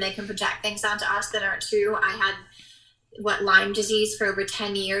triggered, and they can project things onto us that aren't true. I had Lyme disease for over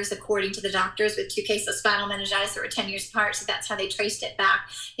 10 years, according to the doctors, with 2 cases of spinal meningitis that were 10 years apart. So that's how they traced it back.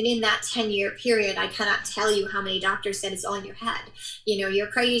 And in that 10-year period, I cannot tell you how many doctors said it's all in your head. You're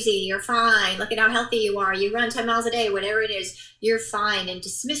crazy, you're fine, look at how healthy you are, you run 10 miles a day, whatever it is, you're fine, and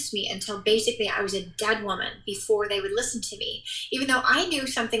dismissed me until basically I was a dead woman before they would listen to me, even though I knew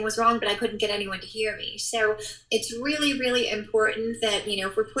something was wrong, but I couldn't get anyone to hear me. So it's really, really important that,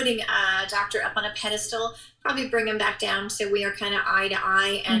 if we're putting a doctor up on a pedestal, probably bring them back down so we are kind of eye to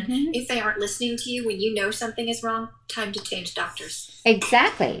eye. And if they aren't listening to you when you know something is wrong, time to change doctors.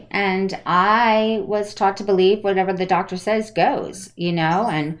 Exactly. And I was taught to believe whatever the doctor says goes,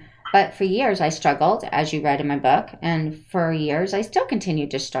 but for years I struggled, as you read in my book, and for years I still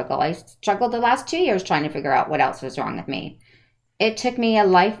continued to struggle. I struggled the last 2 years trying to figure out what else was wrong with me. It took me a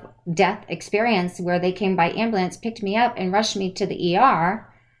life-death experience where they came by ambulance, picked me up, and rushed me to the ER.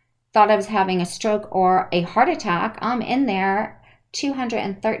 Thought I was having a stroke or a heart attack. I'm in there,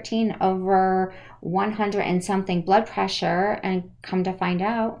 213 over 100 and something blood pressure, and come to find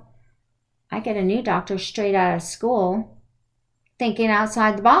out, I get a new doctor straight out of school, thinking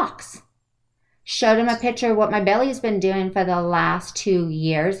outside the box. Showed him a picture of what my belly's been doing for the last 2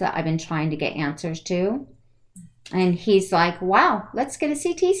 years that I've been trying to get answers to. And he's like, wow, let's get a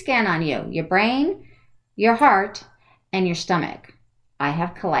CT scan on you, your brain, your heart, and your stomach. I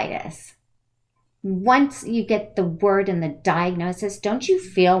have colitis. once you get the word and the diagnosis, don't you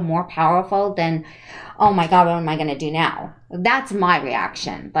feel more powerful than, oh my God, what am I going to do now? That's my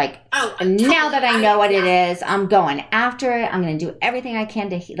reaction. Like, now that I know what it is, I'm going after it. I'm going to do everything I can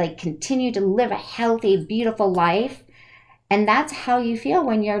to like continue to live a healthy, beautiful life. And that's how you feel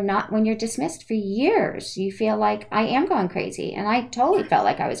when you're dismissed for years. You feel like, I am going crazy. And I totally felt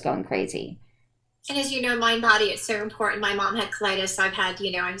like I was going crazy. And as you know, mind body, it's so important. My mom had colitis. I've had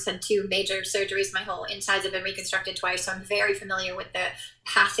 2 major surgeries. My whole insides have been reconstructed twice. So I'm very familiar with the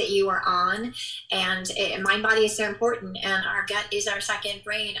path that you are on. And mind body is so important. And our gut is our second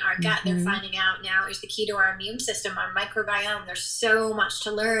brain. Our gut, they're finding out now, is the key to our immune system, our microbiome. There's so much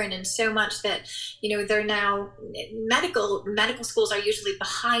to learn and so much that, they're now, medical schools are usually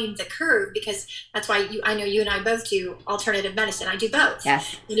behind the curve, because that's why I know you and I both do alternative medicine. I do both.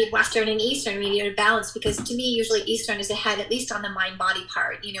 Yes. We need Western and Eastern. We need a balance, because to me, usually Eastern is ahead, at least on the mind body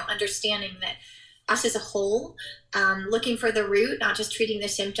part, understanding that us as a whole, looking for the root, not just treating the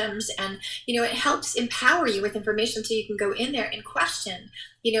symptoms. And, it helps empower you with information so you can go in there and question,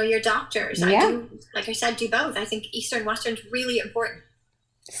 your doctors. Yeah. I do, like I said, do both. I think Eastern, Western is really important.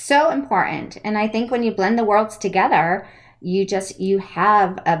 So important. And I think when you blend the worlds together, you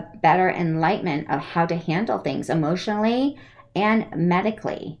have a better enlightenment of how to handle things emotionally and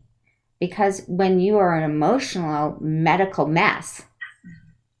medically. Because when you are an emotional medical mess,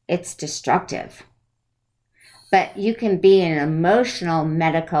 it's destructive. But you can be an emotional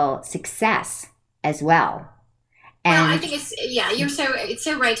medical success as well. And I think it's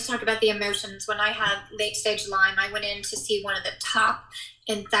so right to talk about the emotions. When I had late stage Lyme, I went in to see one of the top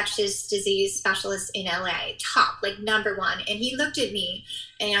infectious disease specialists in LA, top, like number one. And he looked at me,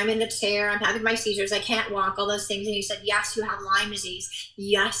 and I'm in the chair, I'm having my seizures, I can't walk, all those things. And he said, yes, you have Lyme disease.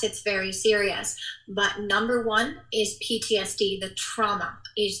 Yes, it's very serious. But number one is PTSD. The trauma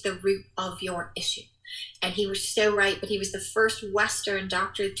is the root of your issue. And he was so right, but he was the first Western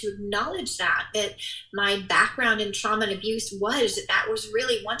doctor to acknowledge that my background in trauma and abuse that was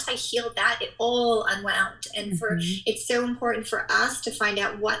really, once I healed that, it all unwound. And it's so important for us to find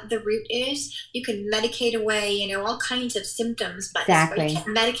out what the root is. You can medicate away, all kinds of symptoms, but exactly. You can't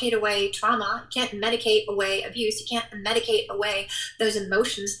medicate away trauma. You can't medicate away abuse. You can't medicate away those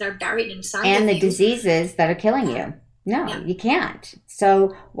emotions that are buried inside and of the you. Diseases that are killing you. No, you can't.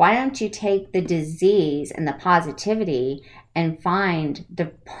 So why don't you take the disease and the positivity and find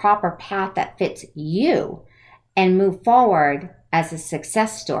the proper path that fits you and move forward as a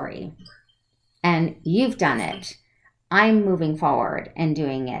success story? And you've done it. I'm moving forward and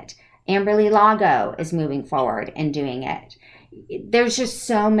doing it. Amberly Lago is moving forward and doing it. There's just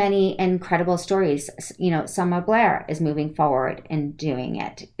so many incredible stories. Summer Blair is moving forward and doing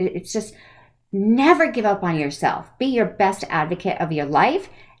it. It's just... never give up on yourself. Be your best advocate of your life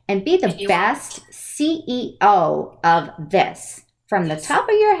and be the best CEO of this, from the top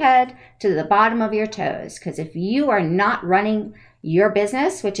of your head to the bottom of your toes. Because if you are not running your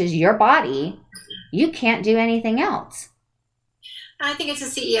business, which is your body, you can't do anything else. I think it's a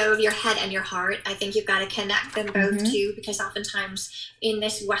CEO of your head and your heart. I think you've got to connect them both too, because oftentimes in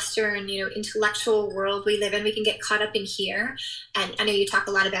this Western, intellectual world we live in, we can get caught up in here. And I know you talk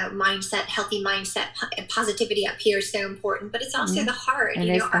a lot about mindset, healthy mindset, and positivity up here is so important, but it's also the heart.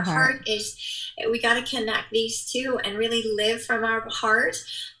 Our heart is, we got to connect these two and really live from our heart.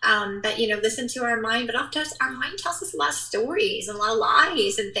 But listen to our mind, but oftentimes our mind tells us a lot of stories and a lot of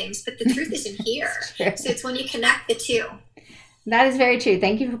lies and things, but the truth isn't here. So it's when you connect the two. That is very true.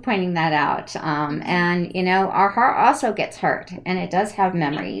 Thank you for pointing that out. And, our heart also gets hurt, and it does have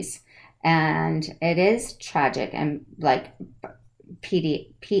memories, and it is tragic, and like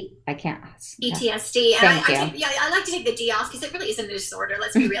I can't. PTSD. I like to take the D off, because it really isn't a disorder.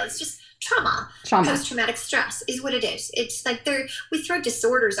 Let's be real. It's just trauma. Post-traumatic stress is what it is. It's like we throw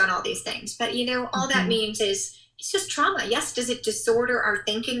disorders on all these things, but all that means is, it's just trauma. Yes, does it disorder our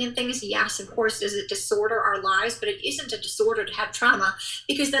thinking and things? Yes, of course. Does it disorder our lives? But it isn't a disorder to have trauma,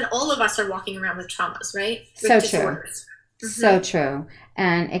 because then all of us are walking around with traumas, right? With disorders. True. So true.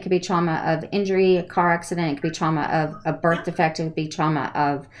 And it could be trauma of injury, a car accident. It could be trauma of a birth defect. It could be trauma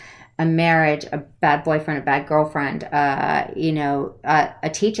of a marriage, a bad boyfriend, a bad girlfriend,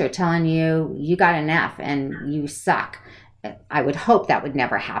 a teacher telling you got an F and you suck. I would hope that would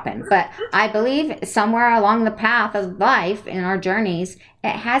never happen. But I believe somewhere along the path of life in our journeys,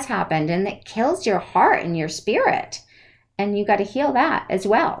 it has happened, and it kills your heart and your spirit. And you got to heal that as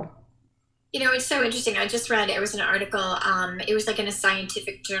well. It's so interesting. I just read, it was an article, it was like in a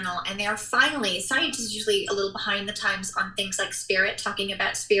scientific journal, and they are finally, science is usually a little behind the times on things like spirit, talking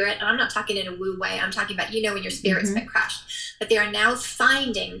about spirit. And I'm not talking in a woo way. I'm talking about, when your spirit's been crushed. But they are now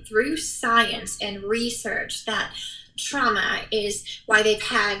finding through science and research that trauma is why they've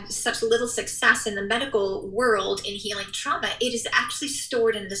had such little success in the medical world in healing trauma. It is actually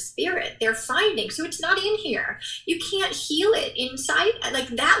stored in the spirit. They're finding. So it's not in here. You can't heal it inside like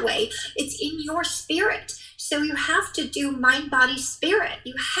that way. It's in your spirit. So you have to do mind, body, spirit.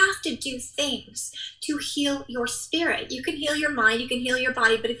 You have to do things to heal your spirit. You can heal your mind, you can heal your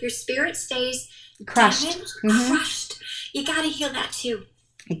body, but if your spirit stays crushed, crushed, you got to heal that too.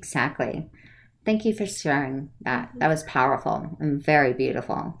 Exactly. Thank you for sharing that. That was powerful and very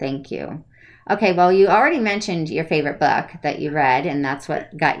beautiful. Thank you. Okay, well, you already mentioned your favorite book that you read, and that's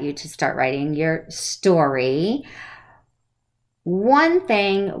what got you to start writing your story. One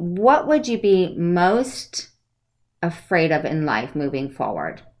thing, what would you be most afraid of in life moving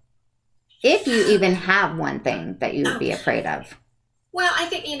forward? If you even have one thing that you would be afraid of. Well, I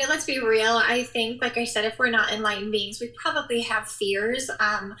think, let's be real. I think, like I said, if we're not enlightened beings, we probably have fears.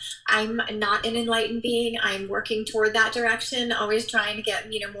 I'm not an enlightened being. I'm working toward that direction, always trying to get,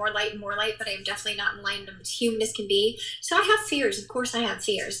 more light, but I'm definitely not enlightened. I'm as human as can be. So I have fears. Of course I have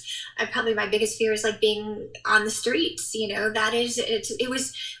fears. Probably my biggest fear is like being on the streets. It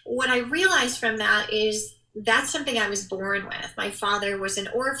was what I realized from that is that's something I was born with. My father was an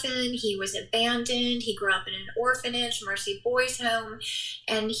orphan. He was abandoned. He grew up in an orphanage, Mercy Boys Home,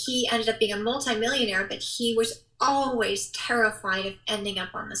 and he ended up being a multimillionaire, but he was always terrified of ending up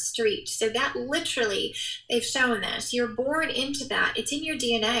on the street. So that literally, they've shown this. You're born into that. It's in your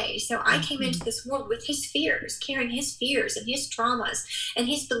DNA. So I came into this world with his fears, carrying his fears and his traumas and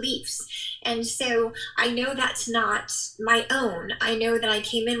his beliefs. And so I know that's not my own. I know that I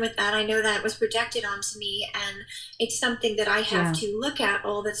came in with that. I know that it was projected onto me, and it's something that I have to look at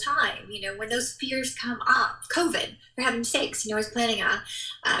all the time. When those fears come up, COVID, for heaven's sakes, I was planning a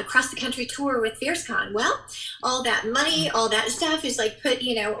across the country tour with FierceCon. Well, all that money, all that stuff is like put,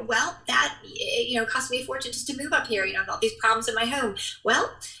 that, cost me a fortune just to move up here. All these problems in my home.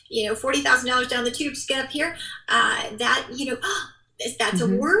 Well, $40,000 down the tube to get up here. That's a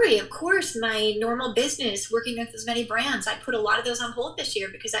worry. Of course, my normal business, working with as many brands, I put a lot of those on hold this year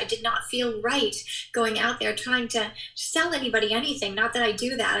because I did not feel right going out there trying to sell anybody anything. Not that I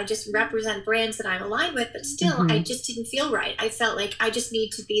do that. I just represent brands that I'm aligned with, but still, I just didn't feel right. I felt like I just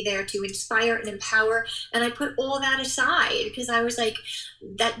need to be there to inspire and empower. And I put all that aside because I was like,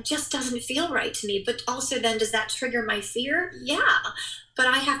 that just doesn't feel right to me. But also then, does that trigger my fear? Yeah. But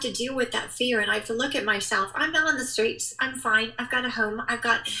I have to deal with that fear, and I have to look at myself. I'm not on the streets. I'm fine. I've got a home. I've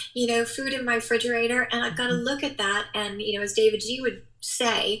got, food in my refrigerator, and I've got to look at that. And, as David G would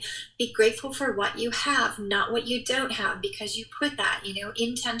say, be grateful for what you have, not what you don't have, because you put that,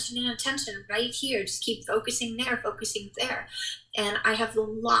 intention and attention right here. Just keep focusing there. And I have a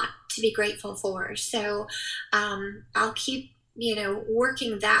lot to be grateful for. So I'll keep,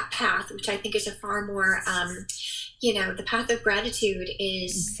 working that path, which I think is a far more, the path of gratitude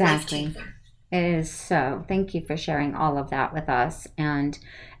is exactly. It is so. Thank you for sharing all of that with us. And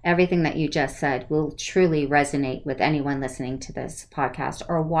everything that you just said will truly resonate with anyone listening to this podcast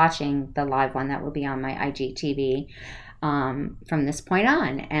or watching the live one that will be on my IGTV from this point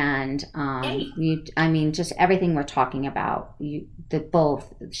on. And just everything we're talking about,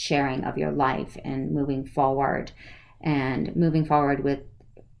 both sharing of your life and moving forward with,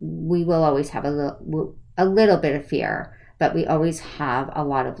 we will always have a little bit of fear, but we always have a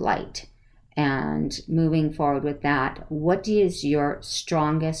lot of light. And moving forward with that, what is your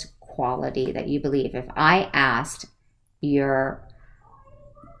strongest quality that you believe? If I asked your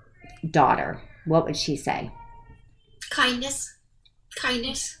daughter, what would she say? Kindness.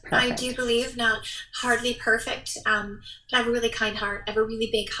 Perfect. I do believe, not hardly perfect, but I have a really kind heart. I have a really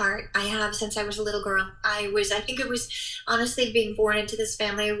big heart. I have since I was a little girl. I think it was honestly being born into this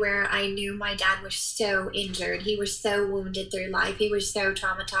family where I knew my dad was so injured. He was so wounded through life. He was so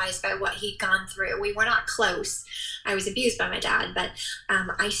traumatized by what he'd gone through. We were not close. I was abused by my dad, but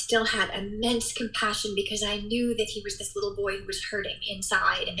I still had immense compassion because I knew that he was this little boy who was hurting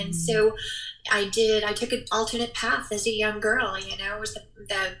inside. And so I took an alternate path as a young girl. It was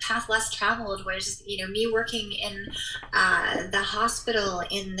the path less traveled was, me working in the hospital,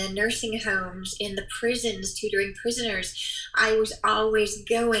 in the nursing homes, in the prisons, tutoring prisoners. I was always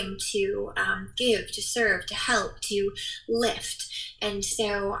going to give, to serve, to help, to lift. And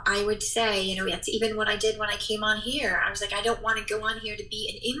so I would say, that's even what I did when I came on here. I was like, I don't want to go on here to be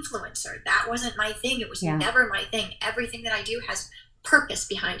an influencer. That wasn't my thing. It was never my thing. Everything that I do has purpose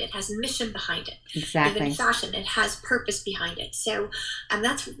behind it, has mission behind it. Exactly. Even fashion, it has purpose behind it. So, and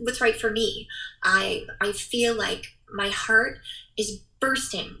that's what's right for me. I feel like my heart is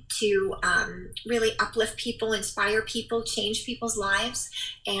bursting to really uplift people, inspire people, change people's lives,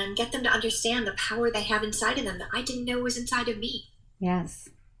 and get them to understand the power they have inside of them that I didn't know was inside of me. Yes.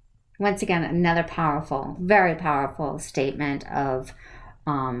 Once again, another powerful, very powerful statement of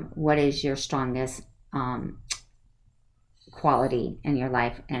what is your strongest quality in your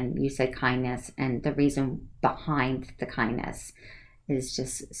life. And you said kindness, and the reason behind the kindness is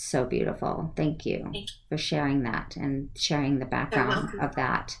just so beautiful. Thank you for sharing that and sharing the background of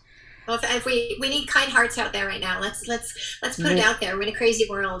that. Well, if we need kind hearts out there right now. Let's put it out there. We're in a crazy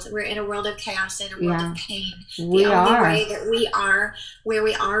world. We're in a world of chaos and a world of pain. The only way that we are where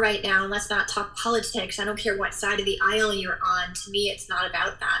we are right now, and let's not talk politics. I don't care what side of the aisle you're on. To me, it's not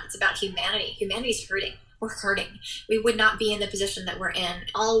about that. It's about humanity. Humanity's hurting. We're hurting. We would not be in the position that we're in.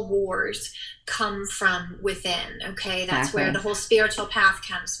 All wars come from within, okay? That's where the whole spiritual path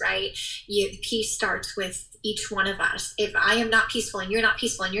comes, right? Peace starts with each one of us. If I am not peaceful and you're not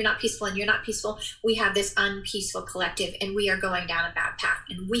peaceful and you're not peaceful and you're not peaceful, we have this unpeaceful collective and we are going down a bad path.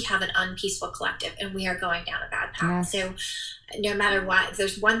 And we have an unpeaceful collective and we are going down a bad path. Yes. So no matter what, if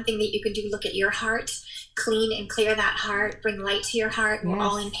there's one thing that you can do, look at your heart, clean and clear that heart, bring light to your heart. Yes. We're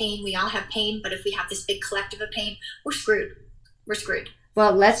all in pain. We all have pain. But if we have this big collective of pain, we're screwed. We're screwed.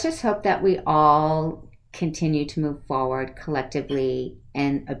 Well, let's just hope that we all continue to move forward collectively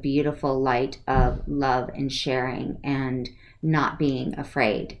in a beautiful light of love and sharing and not being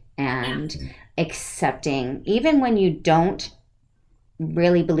afraid and accepting, even when you don't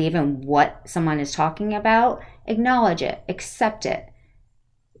really believe in what someone is talking about, acknowledge it, accept it,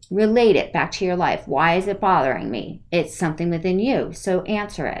 relate it back to your life. Why is it bothering me? It's something within you. So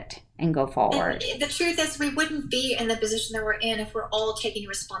answer it and go forward. And the truth is, we wouldn't be in the position that we're in if we're all taking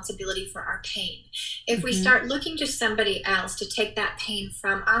responsibility for our pain. If we start looking to somebody else to take that pain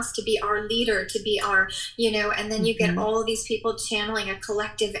from us, to be our leader, to be our, and then you get all these people channeling a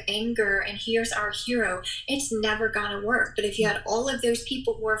collective anger, and here's our hero, it's never gonna work. But if you had all of those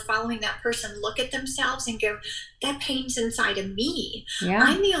people who are following that person look at themselves and go, that pain's inside of me. Yeah.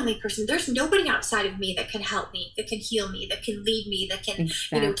 I'm the only person. There's nobody outside of me that can help me, that can heal me, that can lead me, that can,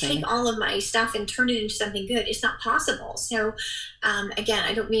 take all of my stuff and turn it into something good. It's not possible. So, again,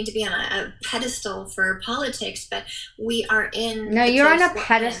 I don't mean to be on a pedestal for politics, but we are in. No, you're on a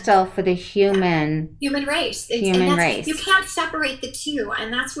pedestal for the human race. Race. You can't separate the two.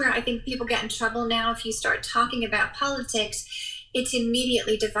 And that's where I think people get in trouble now. If you start talking about politics, it's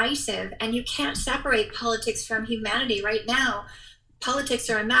immediately divisive, and you can't separate politics from humanity. Right now, politics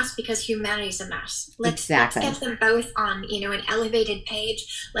are a mess because humanity's a mess. Let's get them both on, an elevated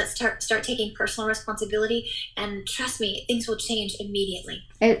page. Let's start taking personal responsibility, and trust me, things will change immediately.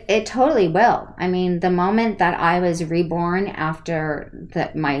 It totally will. I mean, the moment that I was reborn after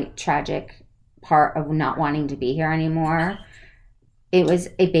my tragic part of not wanting to be here anymore, it was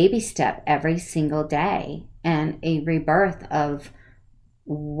a baby step every single day and a rebirth of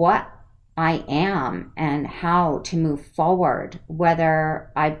what I am and how to move forward,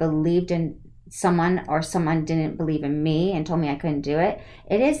 whether I believed in someone or someone didn't believe in me and told me I couldn't do it.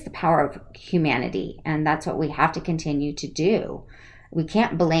 It is the power of humanity, and that's what we have to continue to do. We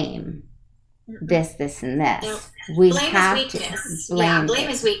can't blame this, and this. No. Blame is weakness. Blame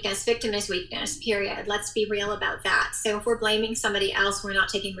is weakness. Victim is weakness, period. Let's be real about that. So if we're blaming somebody else, we're not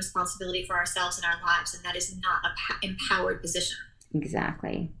taking responsibility for ourselves and our lives, and that is not an empowered position.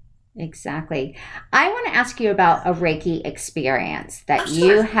 Exactly. I want to ask you about a Reiki experience that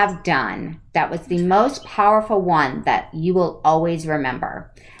you have done that was the most powerful one that you will always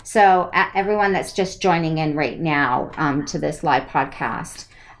remember. So everyone that's just joining in right now to this live podcast,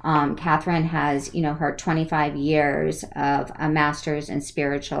 Catherine has, her 25 years of a master's in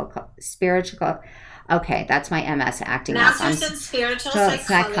spiritual. Okay, that's my MS acting up. Master's in spiritual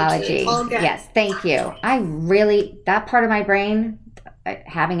psychology. All good. Yes, thank you. That part of my brain,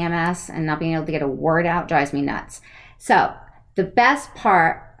 having MS and not being able to get a word out, drives me nuts. So the best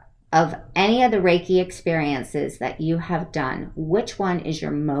part of any of the Reiki experiences that you have done, which one is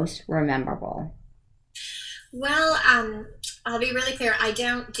your most memorable? Well, I'll be really clear. I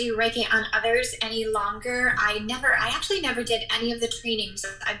don't do Reiki on others any longer. I actually never did any of the trainings.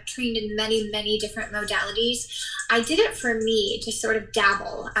 I've trained in many, many different modalities. I did it for me to sort of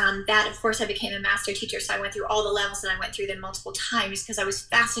dabble. That, of course, I became a master teacher, so I went through all the levels, and I went through them multiple times because I was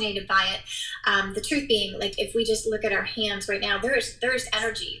fascinated by it. The truth being, like, if we just look at our hands right now, there's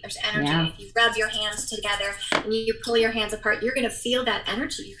energy. There's energy. Yeah. If you rub your hands together and you pull your hands apart, you're going to feel that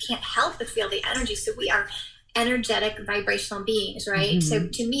energy. You can't help but feel the energy. So we are energetic vibrational beings, right? So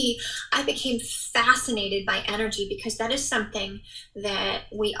to me, I became fascinated by energy because that is something that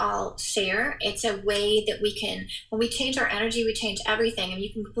we all share. It's a way that we can, when we change our energy, we change everything, and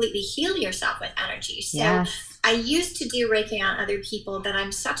you can completely heal yourself with energy. So Yes. I used to do Reiki on other people, but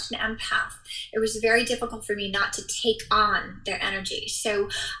I'm such an empath. It was very difficult for me not to take on their energy. So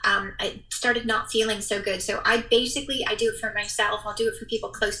I started not feeling so good. So I do it for myself. I'll do it for people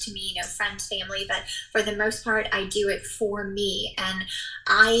close to me, friends, family, but for the most part, I do it for me. And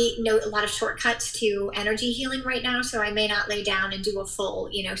I know a lot of shortcuts to energy healing right now, so I may not lay down and do a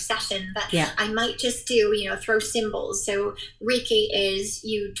full, session, but I might just do, throw symbols. So Reiki is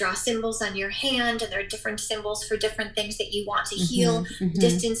you draw symbols on your hand, and there are different symbols for different things that you want to heal.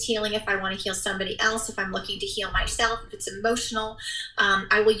 Distance healing, if I want to heal somebody else, if I'm looking to heal myself, if it's emotional,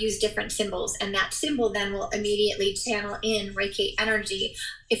 I will use different symbols, and that symbol then will immediately channel in Reiki energy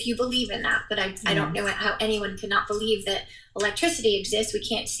if you believe in that. But I don't know how anyone cannot believe that electricity exists. We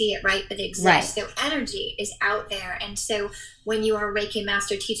can't see it, right? But it exists. Right. So energy is out there. And so when you are a Reiki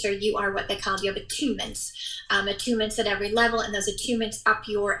master teacher, you are what they call, you have attunements at every level, and those attunements up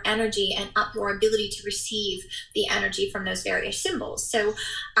your energy and up your ability to receive the energy from those various symbols. So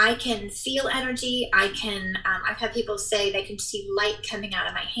I can feel energy. I've had people say they can see light coming out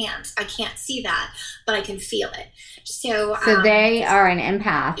of my hands. I can't see that, but I can feel it. So they are an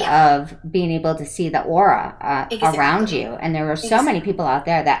empath of being able to see the aura around you. And there are so many people out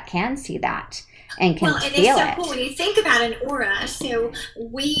there that can see that and can feel it. Well, and it's so cool when you think about an aura. So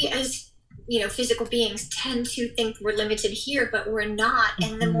we as physical beings tend to think we're limited here, but we're not.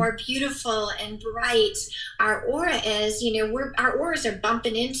 And the more beautiful and bright our aura is, our auras are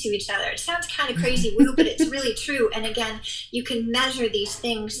bumping into each other. It sounds kind of crazy, woo, but it's really true. And again, you can measure these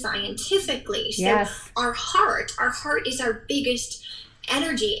things scientifically. So our heart is our biggest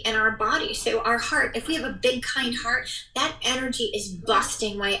energy in our body. So our heart, if we have a big, kind heart, that energy is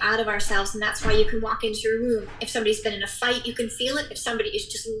busting way out of ourselves. And that's why you can walk into a room. If somebody's been in a fight, you can feel it. If somebody is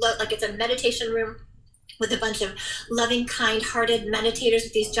just like it's a meditation room with a bunch of loving, kind-hearted meditators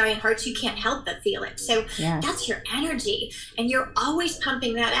with these giant hearts, you can't help but feel it. So that's your energy, and you're always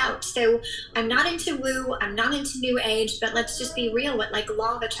pumping that out. So I'm not into woo, I'm not into new age, but let's just be real. What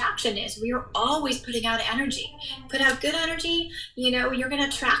law of attraction is, we are always putting out energy. Put out good energy, you're going to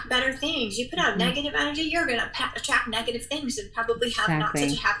attract better things. You put out negative energy, you're going to attract negative things and probably have not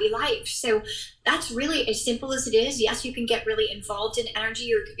such a happy life. So that's really as simple as it is. Yes, you can get really involved in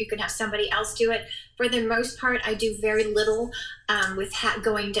energy, or you can have somebody else do it. For the most part, I do very little with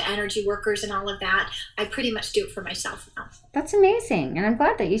going to energy workers and all of that. I pretty much do it for myself now. That's amazing. And I'm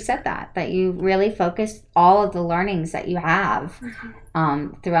glad that you said that you really focus all of the learnings that you have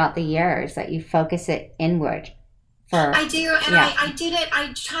throughout the years, that you focus it inward. I do, and I did it.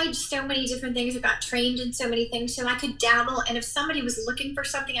 I tried so many different things. I got trained in so many things, so I could dabble. And if somebody was looking for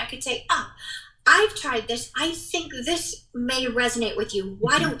something, I could say, I've tried this. I think this may resonate with you.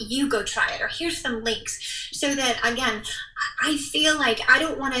 Why don't you go try it? Or here's some links. So that, again, I feel like I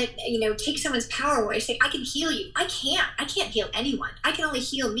don't want to, take someone's power away. Say, I can heal you. I can't heal anyone. I can only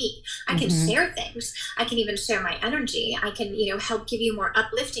heal me. I can share things. I can even share my energy. I can, help give you more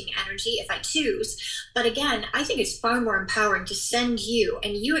uplifting energy if I choose. But again, I think it's far more empowering to send you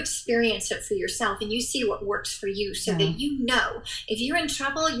and you experience it for yourself and you see what works for you, so that if you're in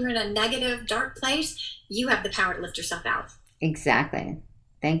trouble, you're in a negative, dark place, you have the power to lift yourself out. Exactly.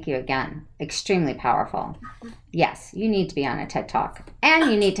 Thank you again. Extremely powerful. Yes, you need to be on a TED Talk, and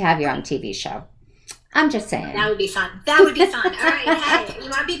you need to have your own TV show. I'm just saying. That would be fun. All right. Hey, you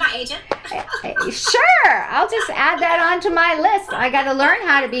want to be my agent? Sure. I'll just add that onto my list. I got to learn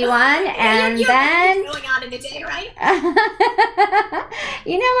how to be one, and then going on in the day, right?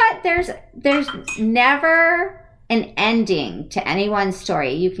 You know what? There's never an ending to anyone's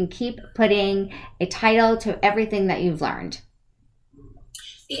story. You can keep putting a title to everything that you've learned.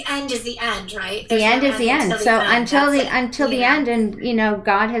 The end is the end, right? The end is the end. So until the end, and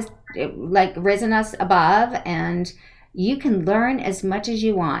God has risen us above, and you can learn as much as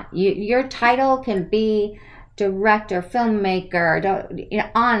you want. Your title can be director, filmmaker,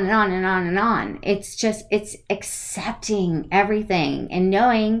 on and on and on and on. It's accepting everything and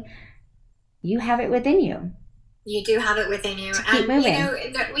knowing you have it within you. You do have it within you. Keep moving.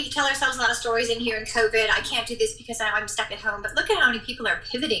 We tell ourselves a lot of stories in here in COVID. I can't do this because I'm stuck at home. But look at how many people are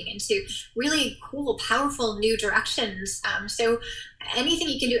pivoting into really cool, powerful new directions. So anything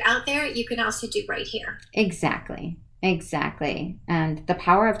you can do out there, you can also do right here. Exactly. And the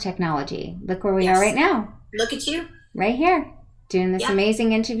power of technology. Look where we are right now. Look at you. Right here. Doing this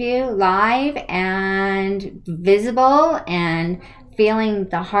amazing interview live and visible and feeling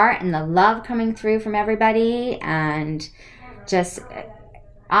the heart and the love coming through from everybody, and just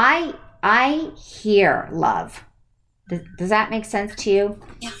I hear love. Does that make sense to you?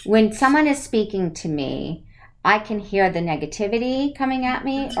 Yeah. When someone is speaking to me, I can hear the negativity coming at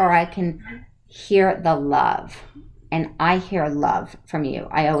me, or I can hear the love. And I hear love from you.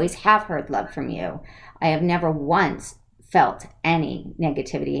 I always have heard love from you. I have never once felt any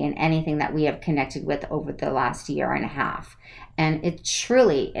negativity in anything that we have connected with over the last year and a half. And it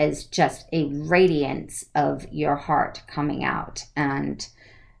truly is just a radiance of your heart coming out. And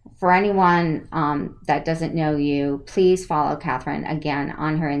for anyone that doesn't know you, please follow Catherine again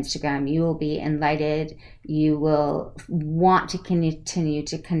on her Instagram. You will be enlightened. You will want to continue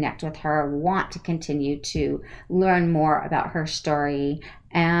to connect with her, want to continue to learn more about her story.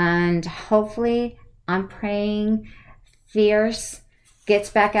 And hopefully, I'm praying Fierce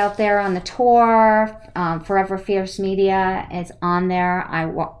gets back out there on the tour. Forever Fierce Media is on there. I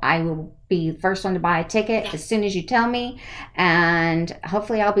will be the first one to buy a ticket as soon as you tell me, and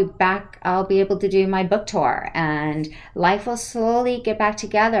hopefully I'll be back. I'll be able to do my book tour, and life will slowly get back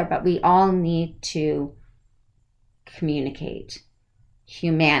together, but we all need to communicate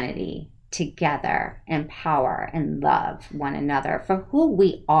humanity together, empower and love one another for who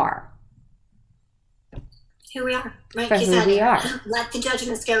we are. Who we are, right? For who we are. Let the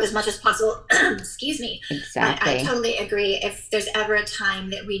judgments go as much as possible. Excuse me. Exactly. I totally agree. If there's ever a time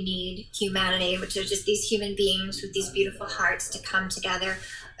that we need humanity, which are just these human beings with these beautiful hearts to come together,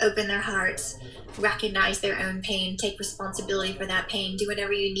 open their hearts, recognize their own pain, take responsibility for that pain, do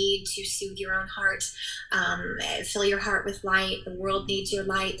whatever you need to soothe your own heart, fill your heart with light. The world needs your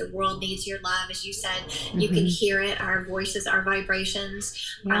light. The world needs your love. As you said, you can hear it. Our voices, our vibrations.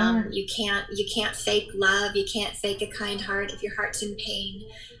 Yeah. You can't fake love. You can't fake a kind heart. If your heart's in pain,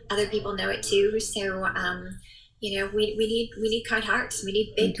 other people know it too. So, we need kind hearts. We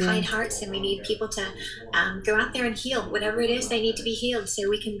need big kind hearts, and we need people to go out there and heal whatever it is they need to be healed, so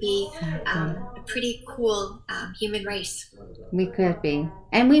we can be a pretty cool human race. We could be,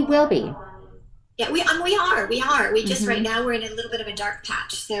 and we will be. Yeah, we are. We just right now we're in a little bit of a dark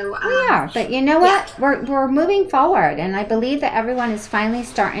patch. So we are, but you know what? We're moving forward, and I believe that everyone is finally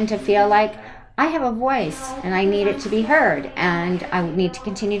starting to feel like I have a voice, and I need it to be heard, and I need to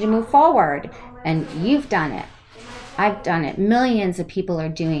continue to move forward. And you've done it. I've done it. Millions of people are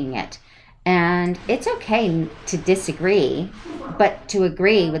doing it. And it's okay to disagree, but to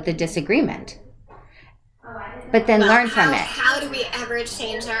agree with the disagreement. But then learn from it. How do we ever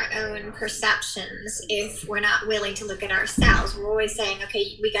change our own perceptions if we're not willing to look at ourselves? We're always saying,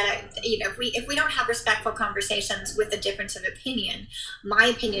 okay, we gotta, if we don't have respectful conversations with a difference of opinion, my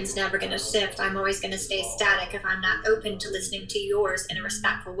opinion's never gonna shift. I'm always gonna stay static if I'm not open to listening to yours in a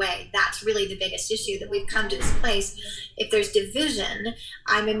respectful way. That's really the biggest issue, that we've come to this place. If there's division,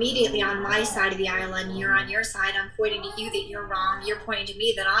 I'm immediately on my side of the aisle and you're on your side. I'm pointing to you that you're wrong. You're pointing to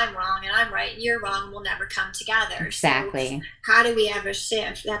me that I'm wrong and I'm right and you're wrong, and we'll never come together. Exactly. So how do we ever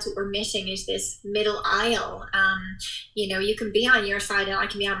shift? That's what we're missing, is this middle aisle. You can be on your side and I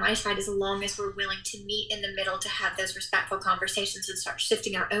can be on my side, as long as we're willing to meet in the middle to have those respectful conversations and start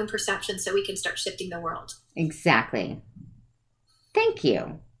shifting our own perceptions, so we can start shifting the world. Exactly. Thank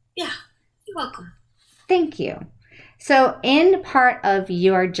you. Yeah, you're welcome. Thank you. So in part of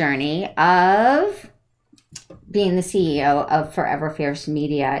your journey of being the CEO of Forever Fierce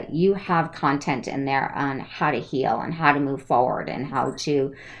Media, you have content in there on how to heal and how to move forward and how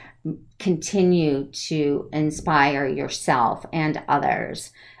to continue to inspire yourself and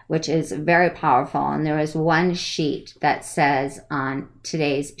others, which is very powerful. And there is one sheet that says on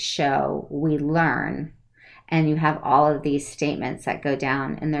today's show, we learn. And you have all of these statements that go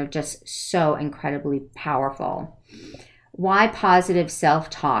down, and they're just so incredibly powerful. Why positive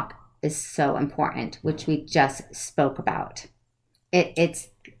self-talk is so important, which we just spoke about. It's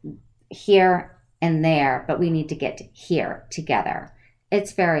here and there, but we need to get here together.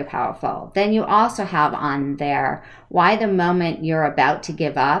 It's very powerful. Then you also have on there why the moment you're about to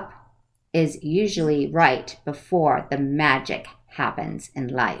give up is usually right before the magic happens in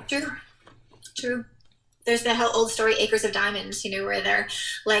life. True. There's the whole old story, Acres of Diamonds, where they're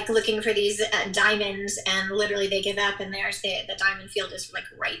like looking for these diamonds, and literally they give up, and there's the diamond field is like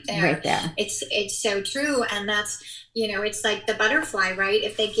right there. Right there. It's so true. And that's, it's like the butterfly, right?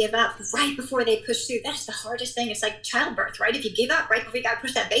 If they give up right before they push through, that's the hardest thing. It's like childbirth, right? If you give up right before you got to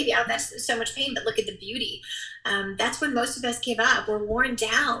push that baby out, that's so much pain, but look at the beauty. That's when most of us give up. We're worn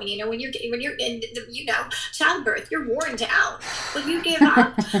down. When you're in childbirth, you're worn down. When you give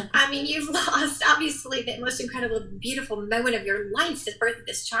up, you've lost obviously the most incredible, beautiful moment of your life, the birth of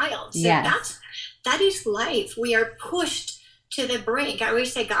this child. So that is life. We are pushed to the brink. I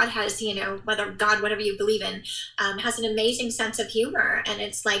always say God has, whether God, whatever you believe in, has an amazing sense of humor, and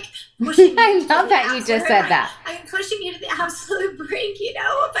it's like pushing. I love that you just said that. I'm pushing you to the absolute brink,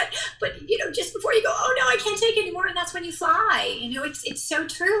 but just before you go, oh no, I can't take anymore, and that's when you fly. It's so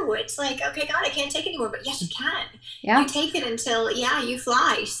true. It's like, okay, God, I can't take anymore, but yes, you can. Yeah. You take it until you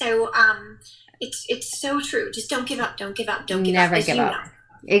fly. So it's so true. Just don't give up. Don't give up. Don't give up. Never give up.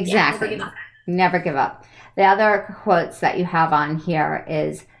 Exactly. Never give up. Never give up. The other quotes that you have on here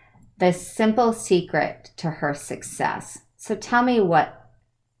is the simple secret to her success. So tell me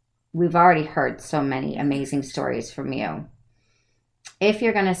we've already heard so many amazing stories from you. If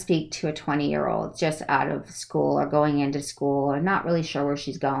you're going to speak to a 20-year-old just out of school or going into school or not really sure where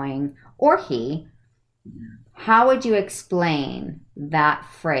she's going, or he, how would you explain that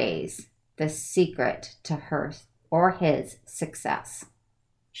phrase, the secret to her or his success?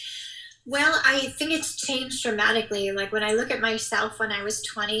 Well, I think it's changed dramatically. Like when I look at myself when I was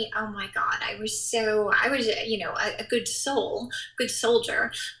 20, oh my God, I was a good soul, good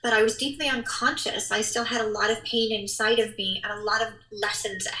soldier, but I was deeply unconscious. I still had a lot of pain inside of me and a lot of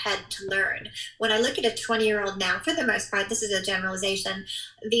lessons ahead to learn. When I look at a 20-year-old now, for the most part, this is a generalization,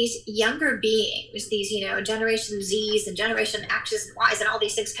 these younger beings, these, Generation Zs and Generation X's and Ys and all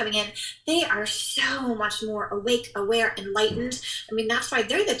these things coming in, they are so much more awake, aware, enlightened. I mean, that's why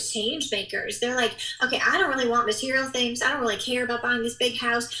they're the change makers. They're like, okay, I don't really want material things. I don't really care about buying this big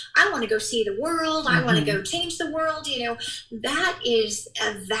house. I want to go see the world. I want to go change the world. That is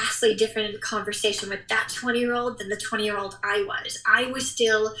a vastly different conversation with that 20-year-old than the 20-year-old I was. I was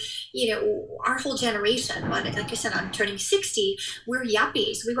still, our whole generation, like I said, I'm turning 60, we're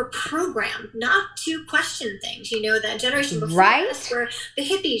yuppies. We were programmed not to question things. The generation before us were the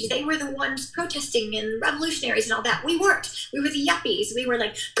hippies. They were the ones protesting and revolutionaries and all that. We weren't. We were the yuppies. We were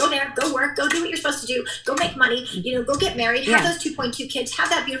like, go there, go work, go do what you're supposed to do, go make money, go get married, have those 2.2 kids, have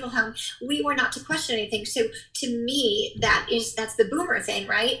that beautiful home. We were not to question anything. So to me, that's the boomer thing,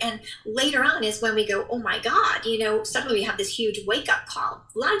 right? And later on is when we go, oh my God, suddenly we have this huge wake-up call.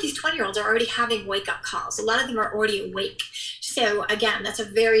 A lot of these 20-year-olds are already having wake-up calls. A lot of them are already awake. So again, that's a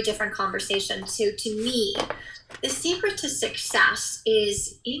very different conversation. So to me, the secret to success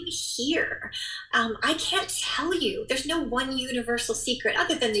is in here. I can't tell you. There's no one universal secret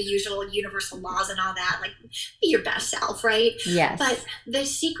other than the usual universal laws and all that, like be your best self, right? Yes. But the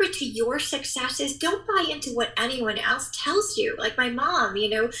secret to your success is don't buy into what anyone else tells you. Like my mom,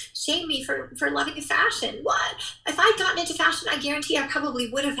 shamed me for loving fashion. What? If I'd gotten into fashion, I guarantee I probably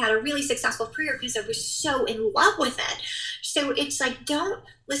would have had a really successful career because I was so in love with it. So it's like, don't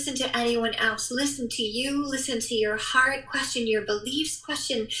listen to anyone else. Listen to you, listen to your heart, question your beliefs,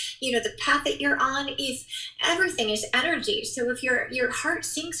 question, the path that you're on. If everything is energy. So if your heart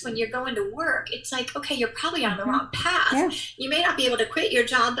sinks when you're going to work, it's like, okay, you're probably on the wrong path. Yeah. You may not be able to quit your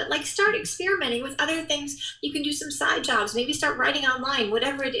job, but like start experimenting with other things. You can do some side jobs, maybe start writing online,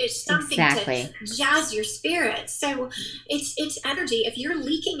 whatever it is, something to jazz your spirit. So it's energy. If you're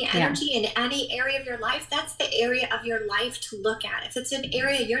leaking energy in any area of your life, that's the area of your life to look at. If it's an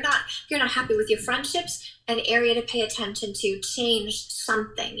area you're not happy with your friendships, an area to pay attention to, change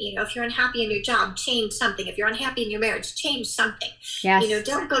something. If you're unhappy in your job, change something. If you're unhappy in your marriage, change something. Yes.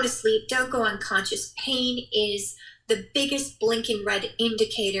 Don't go to sleep, don't go unconscious. Pain is the biggest blinking red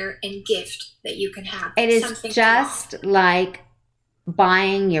indicator and gift that you can have. It is just like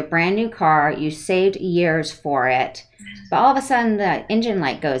buying your brand new car. You saved years for it, but all of a sudden the engine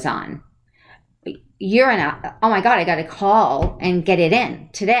light goes on. You're oh my God, I got to call and get it in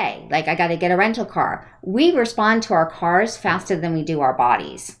today. Like I got to get a rental car. We respond to our cars faster than we do our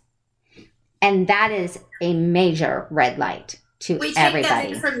bodies. And that is a major red light to everybody. We take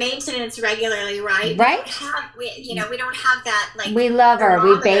that in for maintenance regularly, right? Right. We don't have that. Like we love her.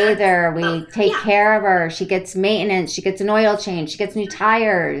 We bathe her. We take care of her. She gets maintenance. She gets an oil change. She gets new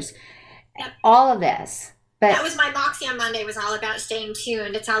tires. All of this. But that was my Moxie on Monday, was all about staying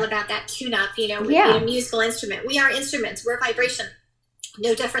tuned. It's all about that tune-up, we need a musical instrument. We are instruments. We're vibration.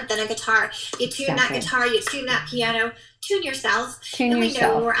 No different than a guitar. You tune that guitar, you tune that piano, tune yourself. And we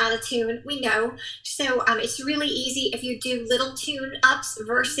know when we're out of tune. We know. So it's really easy if you do little tune-ups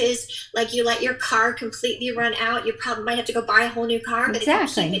versus like you let your car completely run out. You probably might have to go buy a whole new car. But if you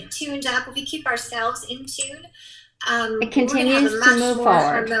keep it tuned up, if we keep ourselves in tune, it continues to move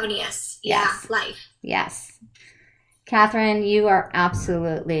forward. Harmonious life. Yes. Catherine, you are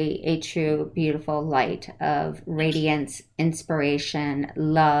absolutely a true, beautiful light of radiance, inspiration,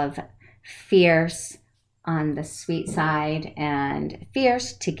 love, fierce on the sweet side, and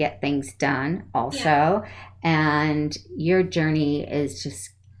fierce to get things done also. Yeah. And your journey is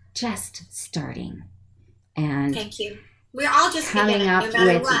just starting. And thank you. We're all just coming up no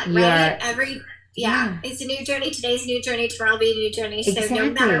matter with what, your right? It's a new journey. Today's a new journey. Tomorrow will be a new journey. So exactly.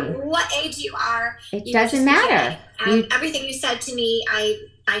 no matter what age you are, it doesn't matter. And everything you said to me,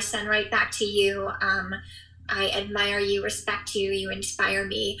 I send right back to you. I admire you, respect you, you inspire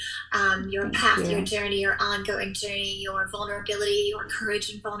me. Your path, your journey, your ongoing journey, your vulnerability, your courage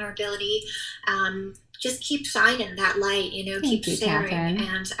and vulnerability. Just keep shining that light, keep sharing.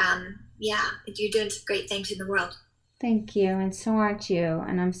 Catherine. And you're doing some great things in the world. Thank you, and so aren't you.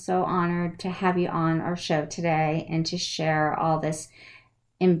 And I'm so honored to have you on our show today and to share all this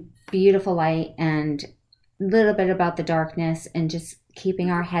beautiful light and a little bit about the darkness and just keeping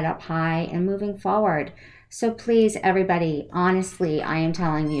our head up high and moving forward. So please, everybody, honestly, I am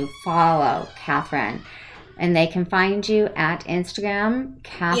telling you, follow Catherine. And they can find you at Instagram,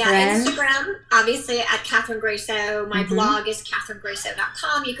 Catherine. Yeah, Instagram, obviously, at Catherine Graceau. My blog is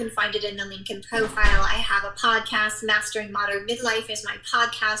catherinegraceau.com. You can find it in the link in profile. I have a podcast, Mastering Modern Midlife is my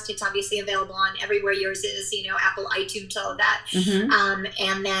podcast. It's obviously available on everywhere yours is, Apple, iTunes, all of that.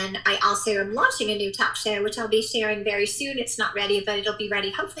 And then I also am launching a new talk show, which I'll be sharing very soon. It's not ready, but it'll be ready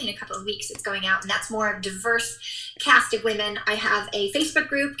hopefully in a couple of weeks. It's going out, and that's more of diverse cast of women. I have a Facebook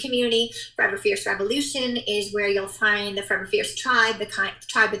group community, Forever Fierce Revolution is where you'll find the Forever Fierce tribe, the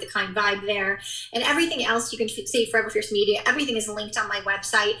tribe with the kind vibe there, and everything else you can see Forever Fierce Media. Everything is linked on my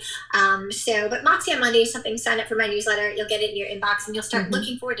website. But Moxie on Monday is something. Sign up for my newsletter. You'll get it in your inbox, and you'll start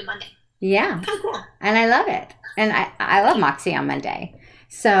looking forward to Monday. Yeah, kind of cool. And I love it. And I love Moxie on Monday.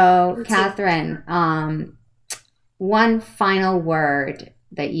 So, Catherine, one final word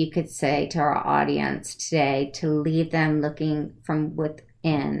that you could say to our audience today to leave them looking from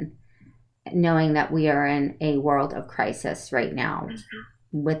within, knowing that we are in a world of crisis right now,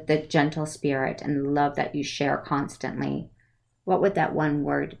 with the gentle spirit and the love that you share constantly. What would that one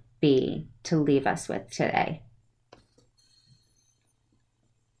word be to leave us with today?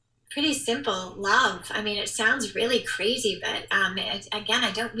 Pretty simple. Love. I mean, it sounds really crazy, but again,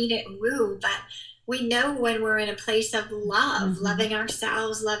 I don't mean it woo, but we know when we're in a place of love, loving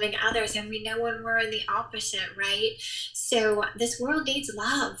ourselves, loving others, and we know when we're in the opposite, right? So this world needs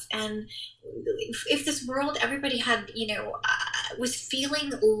love. And if this world, everybody had, was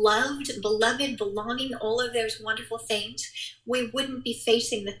feeling loved, beloved, belonging, all of those wonderful things, we wouldn't be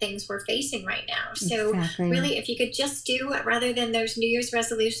facing the things we're facing right now. So really, if you could just do, rather than those New Year's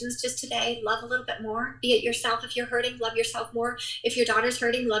resolutions, just today, love a little bit more. Be it yourself. If you're hurting, love yourself more. If your daughter's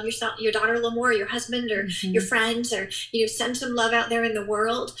hurting, love your daughter a little more, your husband or your friends, or, send some love out there in the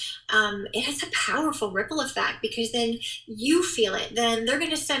world. It has a powerful ripple effect, because then you feel it, then they're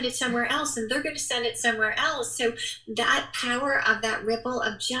going to send it somewhere else, and they're going to send it somewhere else. So that power of that ripple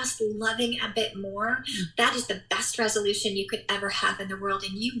of just loving a bit more, that is the best resolution you could ever have in the world,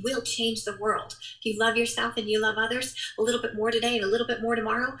 and you will change the world. If you love yourself and you love others a little bit more today and a little bit more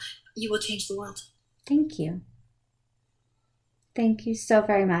tomorrow, you will change the world. Thank you. Thank you so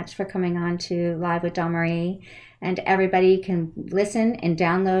very much for coming on to Live with Dawn Marie. And everybody can listen and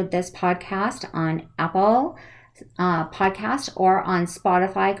download this podcast on Apple Podcast or on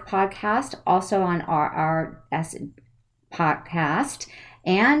Spotify Podcast, also on RRS Podcast.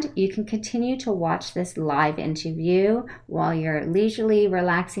 And you can continue to watch this live interview while you're leisurely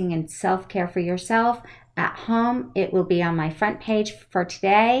relaxing and self-care for yourself. At home, it will be on my front page for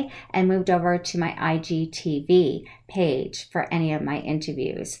today and moved over to my IGTV page for any of my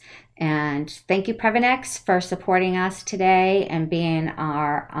interviews. And thank you, Previnex, for supporting us today and being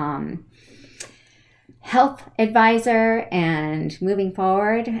our health advisor and moving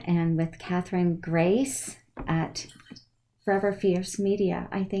forward. And with Catherine Grace at Forever Fierce Media,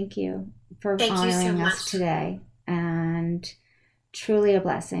 I thank you for honoring us today. And truly a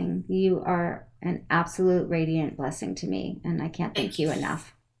blessing. You are an absolute radiant blessing to me, and I can't thank you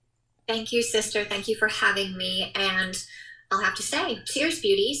enough. Thank you, sister. Thank you for having me. And I'll have to say, cheers,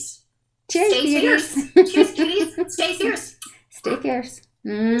 beauties. Cheers, Stay beauties. Fierce. Cheers, beauties. Stay fierce. Stay fierce.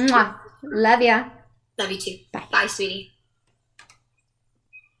 Mwah. Love ya. Love you too. Bye. Bye, sweetie.